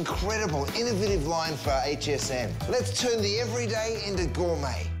developed this incredible, innovative line for HSN. Let's turn the everyday into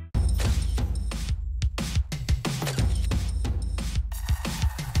gourmet.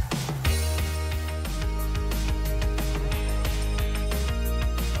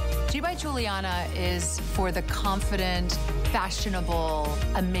 Juliana is for the confident, fashionable,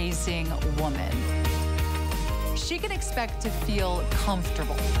 amazing woman. She can expect to feel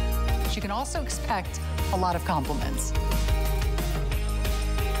comfortable. She can also expect a lot of compliments.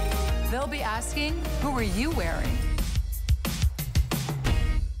 They'll be asking, who are you wearing?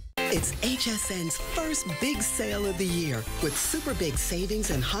 It's HSN's first big sale of the year with super big savings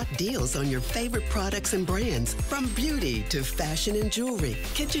and hot deals on your favorite products and brands. From beauty to fashion and jewelry,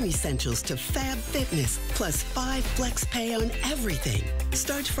 kitchen essentials to fab fitness, plus 5 flex pay on everything.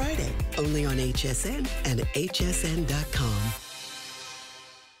 Starts Friday, only on HSN and hsn.com.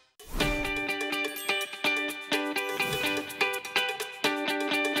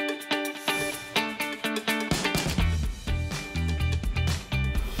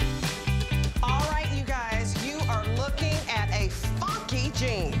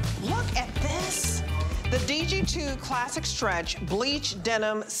 The DG2 Classic Stretch Bleach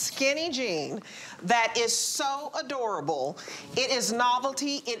Denim Skinny Jean that is so adorable. It is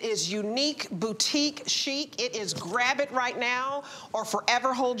novelty, it is unique, boutique chic. It is grab it right now or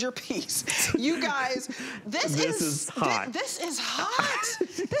forever hold your peace. You guys, this is hot. This is hot.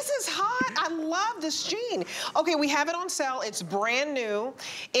 This is hot. I love this jean. Okay, we have it on sale. It's brand new.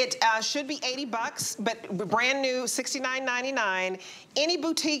 It should be $80, but brand new, $69.99. Any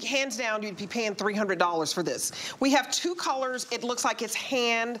boutique, hands down, you'd be paying $300 for this. We have 2 colors. It looks like it's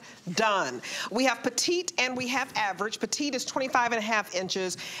hand done. We have petite and we have average. Petite is 25.5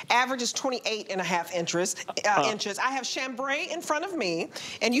 inches. Average is 28.5 inches. I have chambray in front of me,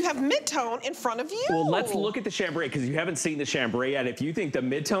 and you have mid-tone in front of you. Well, let's look at the chambray, because you haven't seen the chambray yet. If you think the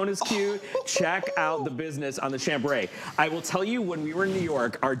mid-tone is cute, check out the business on the chambray. I will tell you, when we were in New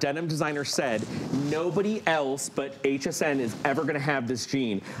York, our denim designer said, nobody else but HSN is ever going to have this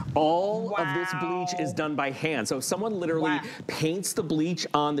jean. All of this bleach is done by hand. So someone literally paints the bleach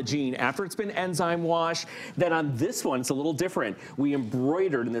on the jean after it's been enzyme washed. Then on this one, it's a little different. We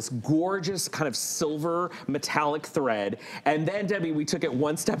embroidered in this gorgeous kind of silver metallic thread. And then, Debbie, we took it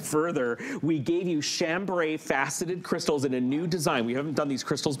one step further. We gave you chambray faceted crystals in a new design. We haven't done these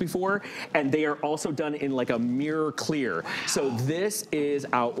crystals before, and they are also done in like a mirror clear. Wow. So this is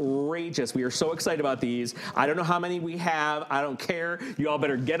outrageous. We are so excited about these. I don't know how many we have. I don't care. You all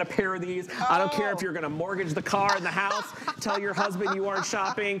better get a pair of these. I don't care if you're gonna mortgage the car and the house. Tell your husband you aren't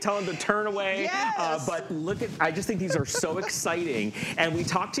shopping. Tell him to turn away. Yes. But look at, I just think these are so exciting. And we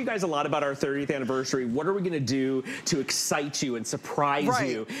talked to you guys a lot about our 30th anniversary. What are we gonna do to excite you and surprise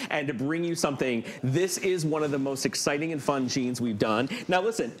you and to bring you something? This is one of the most exciting and fun jeans we've done. Now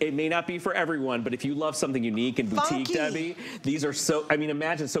listen, it may not be for everyone, but if you love something unique and boutique, Debbie, these are so, I mean,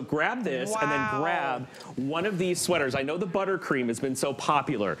 imagine, so grab this and then grab one of these sweaters. I know the buttercream has been so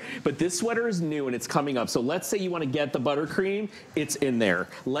popular, but this sweater is new and it's coming up. So let's say you want to get the buttercream, it's in there.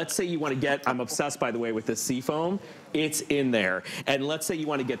 Let's say you want to get, I'm obsessed by the way with this seafoam, it's in there. And let's say you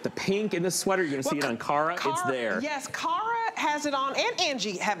want to get the pink in the sweater, you're going to see it on Cara, it's there. Yes, Cara has it on, and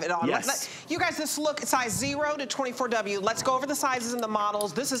Angie have it on. Yes. You guys, this look, size 0 to 24W. Let's go over the sizes and the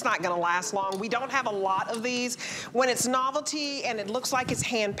models. This is not going to last long. We don't have a lot of these. When it's novelty and it looks like it's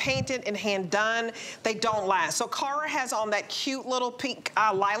hand painted and hand done, they don't last. So Cara has on that cute little pink,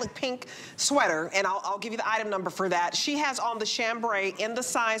 lilac pink sweater, and I'll give you the item number for that. She has on the chambray in the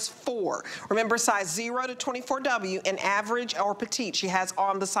size 4. Remember, size 0 to 24W in average or petite. She has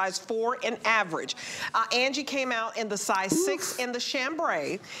on the size 4 in average. Angie came out in the size 6 in the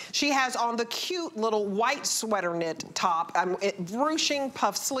chambray. She has on the cute little white sweater knit top, ruching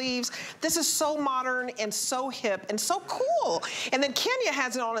puff sleeves. This is so modern and so hip and so cool. And then Kenya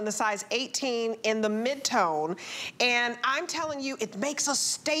has it on in the size 18 in the mid-tone. And I'm telling you, it makes a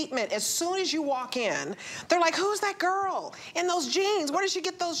statement. As soon as you walk in, they're like, who's that girl in those jeans? Where did she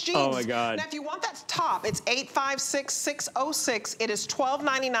get those jeans? Oh my God. Now, if you want that top, it's 856-606. It is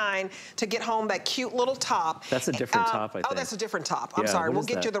 $12.99 to get home that cute little top. That's a different top, I think. Oh, that's a different top. I'm sorry. We'll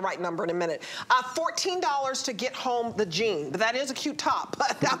get you the right number in a minute. $14 to get home the jean. But that is a cute top.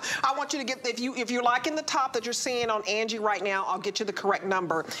 But I want you to get, if you're liking the top that you're seeing on Angie right now, I'll get you the correct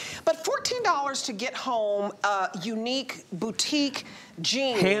number. But $14 to get home a unique boutique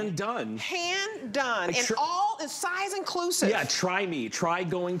jean. Hand done. Hand done. And all is size inclusive. Yeah, try me. Try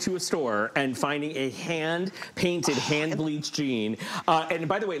going to a store and finding a hand-painted, hand-bleached jean. And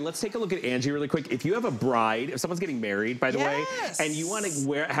by the way, let's take a look at Angie really quick. If you have a bride, if someone's getting married, by the way, and you want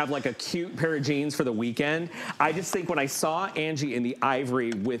to have like a cute pair of jeans for the weekend, I just think when I saw Angie in the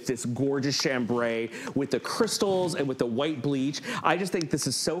ivory with this gorgeous chambray, with the crystals and with the white bleach, I just think this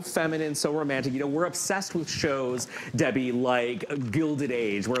is so feminine, so romantic. You know, we're obsessed with shows, Debbie, like Gilded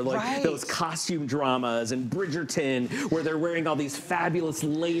Age, where like those costume dramas, and Bridgerton, where they're wearing all these fabulous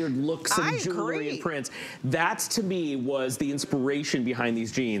layered looks and jewelry and prints. That's, to me, was the inspiration behind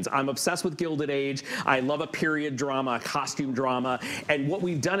these jeans. I'm obsessed with Gilded Age. I love a period drama, a costume drama, and what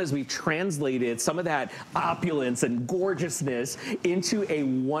we've done is we've translated some of that opulence and gorgeousness into a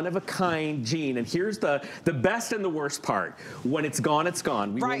one-of-a-kind jean. And here's the best and the worst part. When it's gone, it's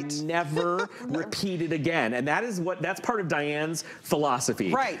gone. We will never repeat it again. And that's part of Diane's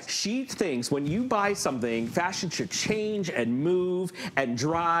philosophy. She thinks when you buy something, fashion should change and move and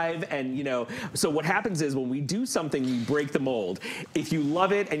drive, and you know, so what happens is when we do something, we break the mold. If you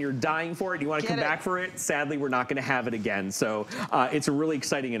love it and you're dying for it, you want to come back for it, sadly, we're not going to have it again. So it's really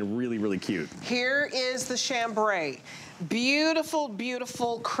exciting and really, really cute. Here is the chambray. Beautiful,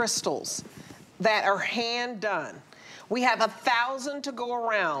 beautiful crystals that are hand done. We have 1,000 to go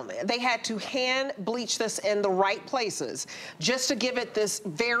around. They had to hand bleach this in the right places just to give it this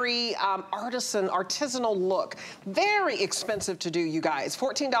very artisanal look. Very expensive to do, you guys.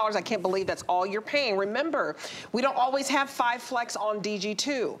 $14, I can't believe that's all you're paying. Remember, we don't always have 5 flex on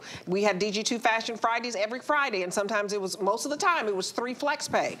DG2. We had DG2 Fashion Fridays every Friday, and sometimes it was, most of the time, it was 3 flex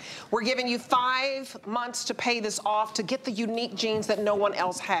pay. We're giving you 5 months to pay this off to get the unique jeans that no one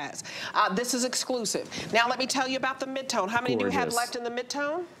else has. This is exclusive. Now let me tell you about the mid-tone. How many do we have left in the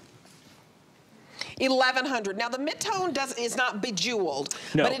mid-tone? 1,100. Now the mid-tone is not bejeweled,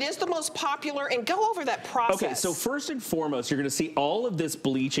 but it is the most popular, and go over that process. Okay, so first and foremost, you're gonna see all of this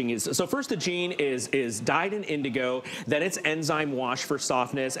bleaching so first the jean is dyed in indigo, then it's enzyme wash for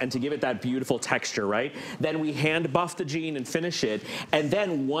softness and to give it that beautiful texture, right? Then we hand buff the jean and finish it, and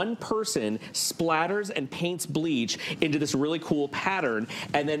then one person splatters and paints bleach into this really cool pattern,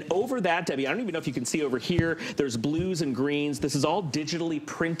 and then over that, Debbie, I don't even know if you can see over here, there's blues and greens. This is all digitally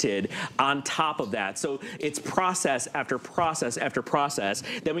printed on top of that. that. So it's process after process after process.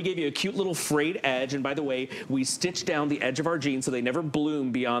 Then we gave you a cute little frayed edge. And by the way, we stitched down the edge of our jeans so they never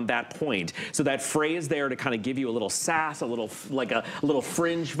bloom beyond that point. So that fray is there to kind of give you a little sass, a little, like a little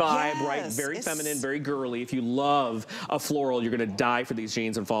fringe vibe, yes, right? Very feminine, very girly. If you love a floral, you're gonna die for these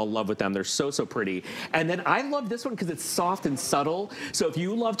jeans and fall in love with them. They're so, so pretty. And then I love this one because it's soft and subtle. So if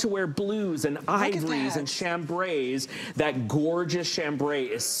you love to wear blues and ivories and chambrays, that gorgeous chambray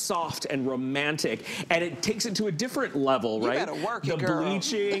is soft and romantic, and it takes it to a different level, right? You better work it, the girl.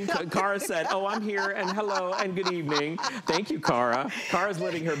 Bleaching. Cara said, oh, I'm here, and hello, and good evening. Thank you, Cara. Cara's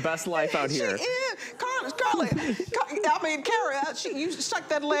living her best life out here. She is. Cara, you stuck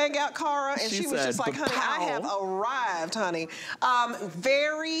that leg out, Cara, and she was just like, honey, I have arrived, honey.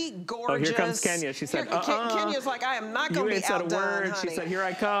 Very gorgeous. Oh, here comes Kenya. She said, Kenya's like, I am not going to be outdone, said a word. honey. She said, here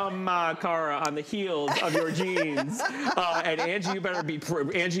I come, Cara, on the heels of your jeans. And Angie, you better be,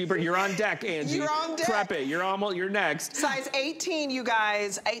 you're on deck, Angie. You're on deck. Prep it. You're next. Size 18, you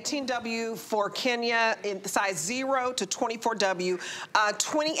guys. 18W for Kenya. In size 0 to 24W.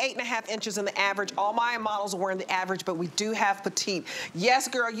 28.5 inches in the average. All my models are wearing the average, but we do have petite. Yes,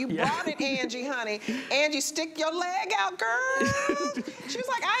 girl, you brought it, Angie, honey. Angie, stick your leg out, girl. She was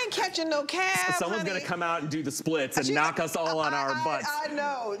like, I ain't catching no cab, Someone's going to come out and do the splits and knock us all on our butts. I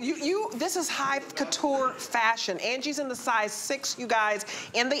know. This is high couture fashion. Angie's in the size 6, you guys,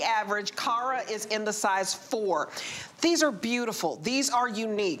 in the average. Cara is in the size 4. These are beautiful. These are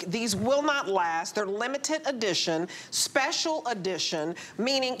unique. These will not last. They're limited edition, special edition,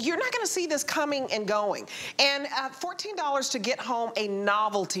 meaning you're not going to see this coming and going. And $14 to get home a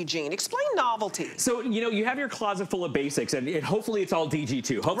novelty jean. Explain novelty. So, you know, you have your closet full of basics, and hopefully it's all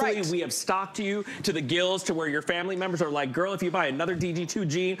DG2. Hopefully we have stocked you to the gills to where your family members are like, girl, if you buy another DG2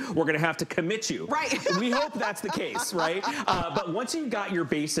 jean, we're going to have to commit you. Right. We hope that's the case, right? But once you've got your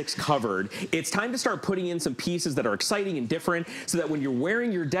basics covered, it's time to start putting in some pieces that are exciting and different so that when you're wearing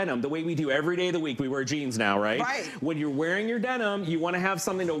your denim, the way we do every day of the week, we wear jeans now, right? Right. When you're wearing your denim, you want to have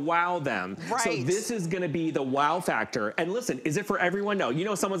something to wow them. Right. So this is going to be the wow factor. And listen, is it for everyone? No. You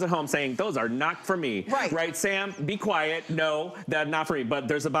know someone's at home saying, those are not for me. Right. Right, Sam? Be quiet. No, that's not for me. But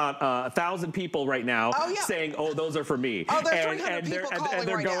there's about 1,000 people right now saying, oh, those are for me. Oh, there's and 300 people calling and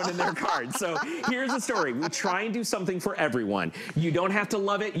they're right going now. in their cards. So here's the story. We try and do something for everyone. You don't have to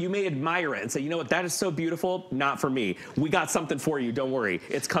love it. You may admire it and say, you know what, that is so beautiful. Not for me. We got something for you. Don't worry.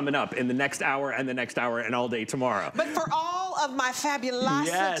 It's coming up in the next hour and the next hour and all day tomorrow. But for all of my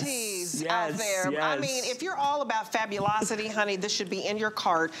fabulosities out there, I mean, if you're all about fabulosity, honey, this should be in your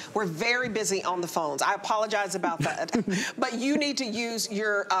cart. We're very busy on the phones. I apologize about that. But you need to use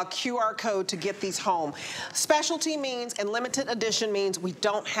your QR code to get these home. Specialty means and limited edition means we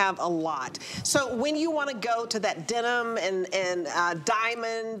don't have a lot. So when you want to go to that denim and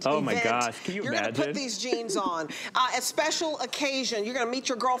diamond oh event, my gosh, can you you're imagine? going to put these jeans on. A special occasion, you're going to meet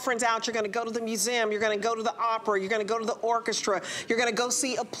your girlfriends out, you're going to go to the museum, you're going to go to the opera, you're going to go to the orchestra, you're going to go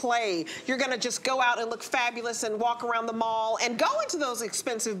see a play, you're going to just go out and look fabulous and walk around the mall and go into those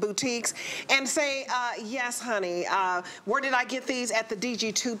expensive boutiques and say, yes, honey, where did I get these? At the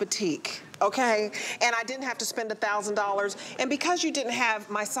DG2 boutique. Okay, and I didn't have to spend $1,000. And because you didn't have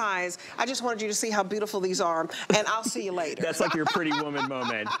my size, I just wanted you to see how beautiful these are. And I'll see you later. That's like your pretty woman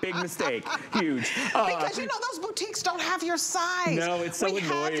moment. Big mistake. Huge. Because you know those boutiques don't have your size. No, it's so annoying. We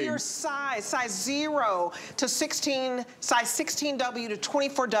have your size 0 to 16, size 16W to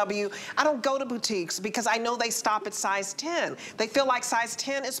 24W. I don't go to boutiques because I know they stop at size 10. They feel like size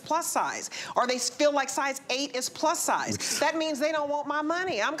 10 is plus size, or they feel like size 8 is plus size. That means they don't want my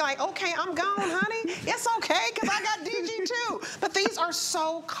money. I'm like, okay, I'm gone, honey. It's okay, because I got DG2. But these are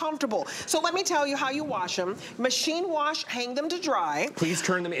so comfortable. So let me tell you how you wash them. Machine wash, hang them to dry. Please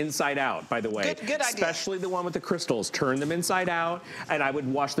turn them inside out, by the way. Good idea. Especially the one with the crystals. Turn them inside out, and I would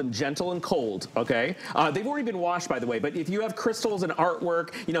wash them gentle and cold, okay? They've already been washed, by the way, but if you have crystals and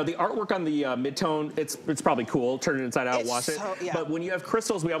artwork, you know, the artwork on the mid-tone, it's probably cool. Turn it inside out, wash it. Yeah. But when you have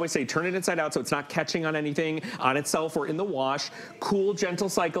crystals, we always say turn it inside out so it's not catching on anything on itself or in the wash. Cool, gentle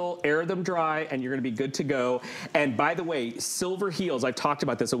cycle, air them dry, and you're gonna be good to go. And by the way, silver heels, I've talked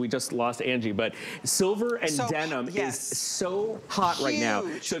about this, so we just lost Angie, but silver and denim is so hot right now.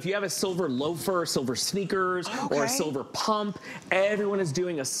 So if you have a silver loafer, silver sneakers, or a silver pump, everyone is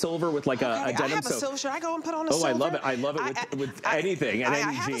doing a silver with like a denim. I have a silver. Should I go and put on a silver? Oh, I love it. I love it with anything and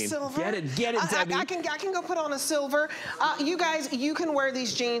any jean. Get it, Debbie. I can go put on a silver. You guys, you can wear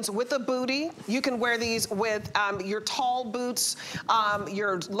these jeans with a booty. You can wear these with your tall boots,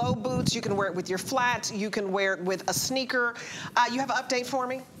 your low boots. You can wear it with your flats. You can wear it with a sneaker. You have an update for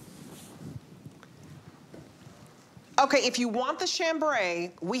me? Okay, if you want the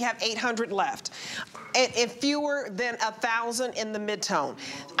chambray, we have 800 left. If fewer than 1,000 in the mid-tone.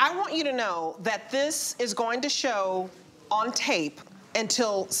 I want you to know that this is going to show on tape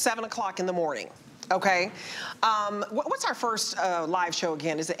until 7 o'clock in the morning. Okay? What's our first live show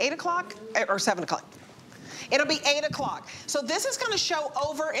again? Is it 8 o'clock or 7 o'clock? It'll be 8 o'clock. So this is going to show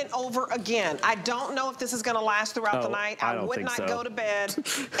over and over again. I don't know if this is going to last throughout the night. I would not go to bed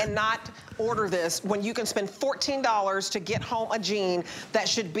and not order this when you can spend $14 to get home a jean that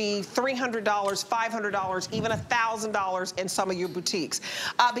should be $300, $500, even $1,000 in some of your boutiques.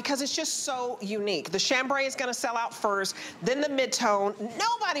 Because it's just so unique. The chambray is going to sell out first, then the mid-tone.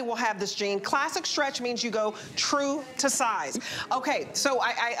 Nobody will have this jean. Classic stretch means you go true to size. Okay, so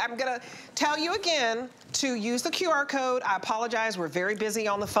I'm going to tell you again to use the QR code. I apologize, we're very busy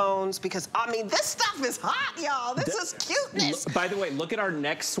on the phones because, I mean, this stuff is hot, y'all. This is cuteness. By the way, look at our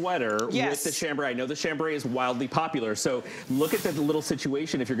next sweater with the chambray. I know the chambray is wildly popular, so look at the little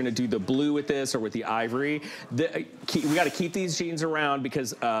situation if you're gonna do the blue with this or with the ivory. We gotta keep these jeans around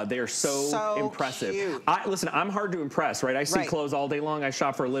because they are so impressive. Cute. Listen, I'm hard to impress, right? I see clothes all day long, I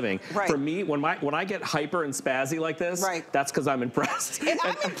shop for a living. For me, when I get hyper and spazzy like this, that's because I'm impressed. And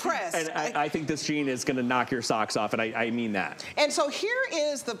I'm impressed. And I think this jean is gonna knock your socks off, and I mean that. And so here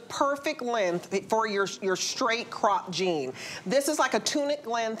is the perfect length for your straight crop jean. This is like a tunic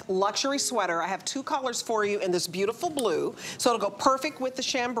length luxury sweater. I have two colors for you in this beautiful blue, so it'll go perfect with the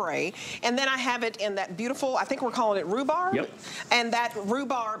chambray. And then I have it in that beautiful, I think we're calling it rhubarb. Yep. And that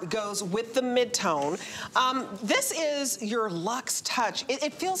rhubarb goes with the mid-tone. This is your luxe touch.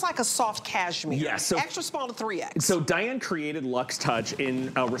 It feels like a soft cashmere. Yes. So, extra small to 3X. So Diane created Luxe Touch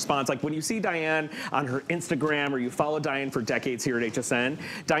in response. Like when you see Diane on her Instagram or you follow Diane for decades here at HSN,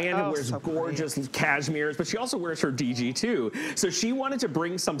 Diane wears gorgeous cashmeres, but she also wears her DG2. So she wanted to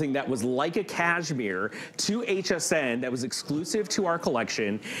bring something that was like a cashmere to HSN that was exclusive to our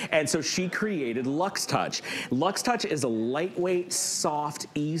collection. And so she created Luxe Touch. Luxe Touch is a lightweight, soft,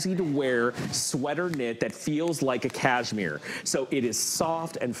 easy to wear sweater knit that feels like a cashmere. So it is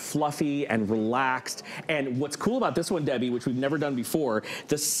soft and fluffy and relaxed. And what's cool about this one, Debbie, which we've never done before,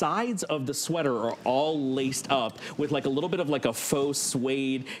 the sides of the sweater are all laced up with like a little bit of like a faux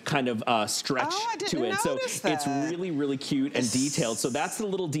suede kind of stretch to it. So it's really, really cute and detailed. So that's the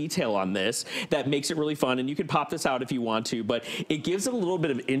little detail on this that makes it really fun. And you can pop this out if you want to, but it gives it a little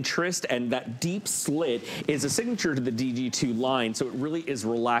bit of interest, and that deep slit is a signature to the DG2 line. So it really is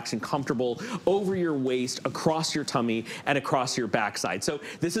relaxed and comfortable over your waist, across your tummy, and across your backside. So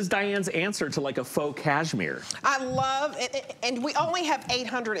this is Diane's answer to like a faux cashmere. I love it, and we only have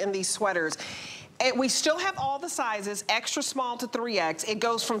 800 in these sweaters. And we still have all the sizes, extra small to 3X. It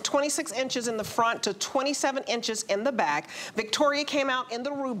goes from 26 inches in the front to 27 inches in the back. Victoria came out in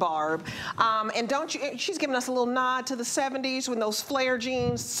the rhubarb. And don't you, she's giving us a little nod to the 70s with those flare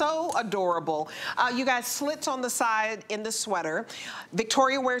jeans. So adorable. You guys, slits on the side in the sweater.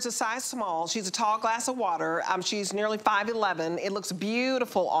 Victoria wears a size small. She's a tall glass of water. She's nearly 5'11". It looks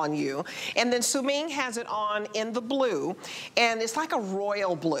beautiful on you. And then Suming has it on in the blue. And it's like a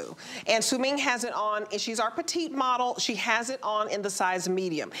royal blue. And Suming has it on, she's our petite model. She has it on in the size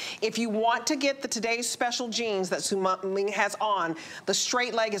medium. If you want to get the today's special jeans that Suming has on, the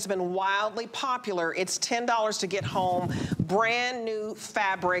straight leg has been wildly popular. It's $10 to get home. Brand new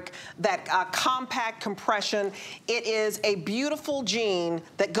fabric, that compact compression. It is a beautiful jean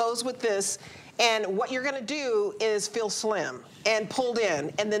that goes with this. And what you're gonna do is feel slim and pulled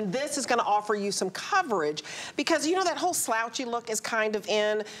in. And then this is gonna offer you some coverage because you know that whole slouchy look is kind of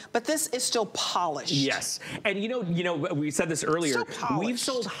in, but this is still polished. Yes, and you know, we said this earlier, we've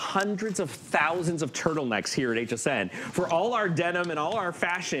sold hundreds of thousands of turtlenecks here at HSN. For all our denim and all our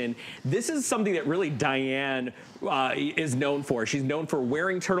fashion, this is something that really Diane is known for. She's known for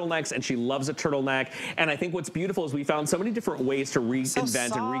wearing turtlenecks, and she loves a turtleneck. And I think what's beautiful is we found so many different ways to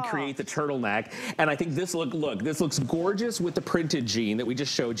reinvent and recreate the turtleneck. And I think this this looks gorgeous with the printed jean that we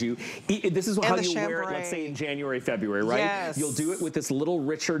just showed you. This is how you wear it, let's say in January, February, right? Yes. You'll do it with this little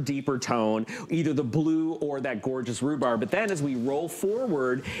richer, deeper tone, either the blue or that gorgeous rhubarb. But then as we roll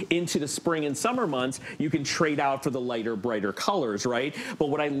forward into the spring and summer months, you can trade out for the lighter, brighter colors, right? But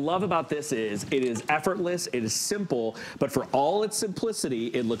what I love about this is it is effortless, it is simple, but for all its simplicity,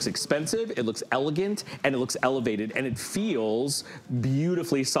 it looks expensive, it looks elegant, and it looks elevated, and it feels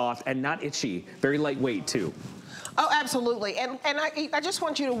beautifully soft and not itchy. Very lightweight too. Oh, absolutely. And I just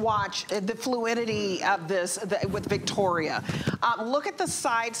want you to watch the fluidity of this with Victoria. Look at the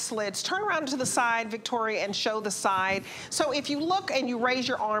side slits. Turn around to the side, Victoria, and show the side. So if you look and you raise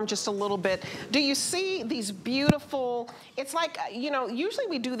your arm just a little bit, do you see these beautiful, it's like, you know, usually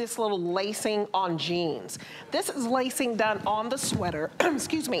we do this little lacing on jeans. This is lacing done on the sweater.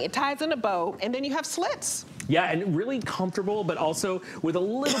 Excuse me. It ties in a bow, and then you have slits. Yeah, and really comfortable, but also with a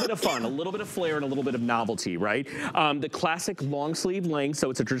little bit of fun, a little bit of flair, and a little bit of novelty, right? The classic long sleeve length, so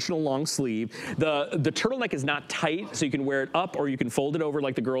it's a traditional long sleeve. The turtleneck is not tight, so you can wear it up or you can fold it over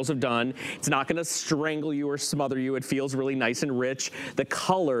like the girls have done. It's not gonna strangle you or smother you. It feels really nice and rich. The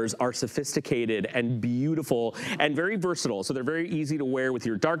colors are sophisticated and beautiful and very versatile, so they're very easy to wear with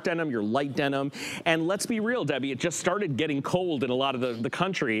your dark denim, your light denim. And let's be real, Debbie, it just started getting cold in a lot of the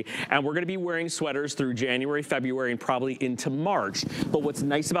country, and we're gonna be wearing sweaters through January, February, and probably into March. But what's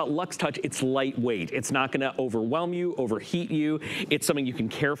nice about Luxe Touch, it's lightweight. It's not gonna overwhelm you, overheat you. It's something you can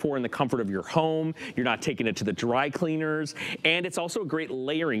care for in the comfort of your home. You're not taking it to the dry cleaners. And it's also a great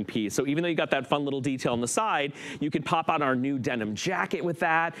layering piece. So even though you got that fun little detail on the side, you can pop on our new denim jacket with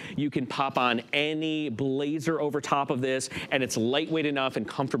that. You can pop on any blazer over top of this, and it's lightweight enough and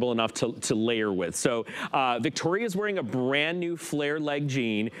comfortable enough to layer with. So Victoria's wearing a brand new flare leg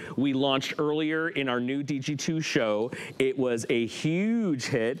jean. We launched earlier in our new DG2 show. It was a huge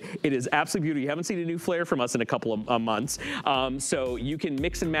hit. It is absolutely beautiful. You haven't seen a new flare from us in a couple of months. So you can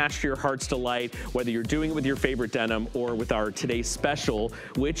mix and match to your heart's delight, whether you're doing it with your favorite denim or with our today's special,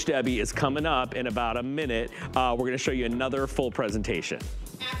 which, Debbie, is coming up in about a minute. We're gonna show you another full presentation.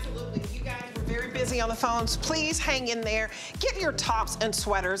 Absolutely. You guys were very busy on the phones. Please hang in there. Get your tops and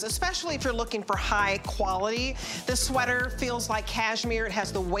sweaters, especially if you're looking for high quality. This sweater feels like cashmere. It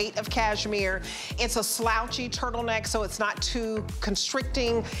has the weight of cashmere. It's a slouchy turtleneck, so it's not too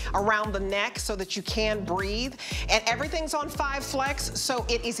constricting around the neck so that you can breathe. And everything's on 5 flex, so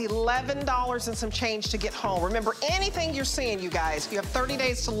it is $11 and some change to get home. Remember, anything you're seeing, you guys, you have 30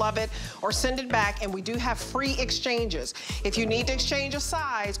 days to love it or send it back, and we do have free exchanges. If you need to exchange a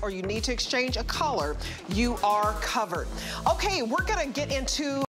size or you need to exchange a color, you are covered. Okay, we're gonna get into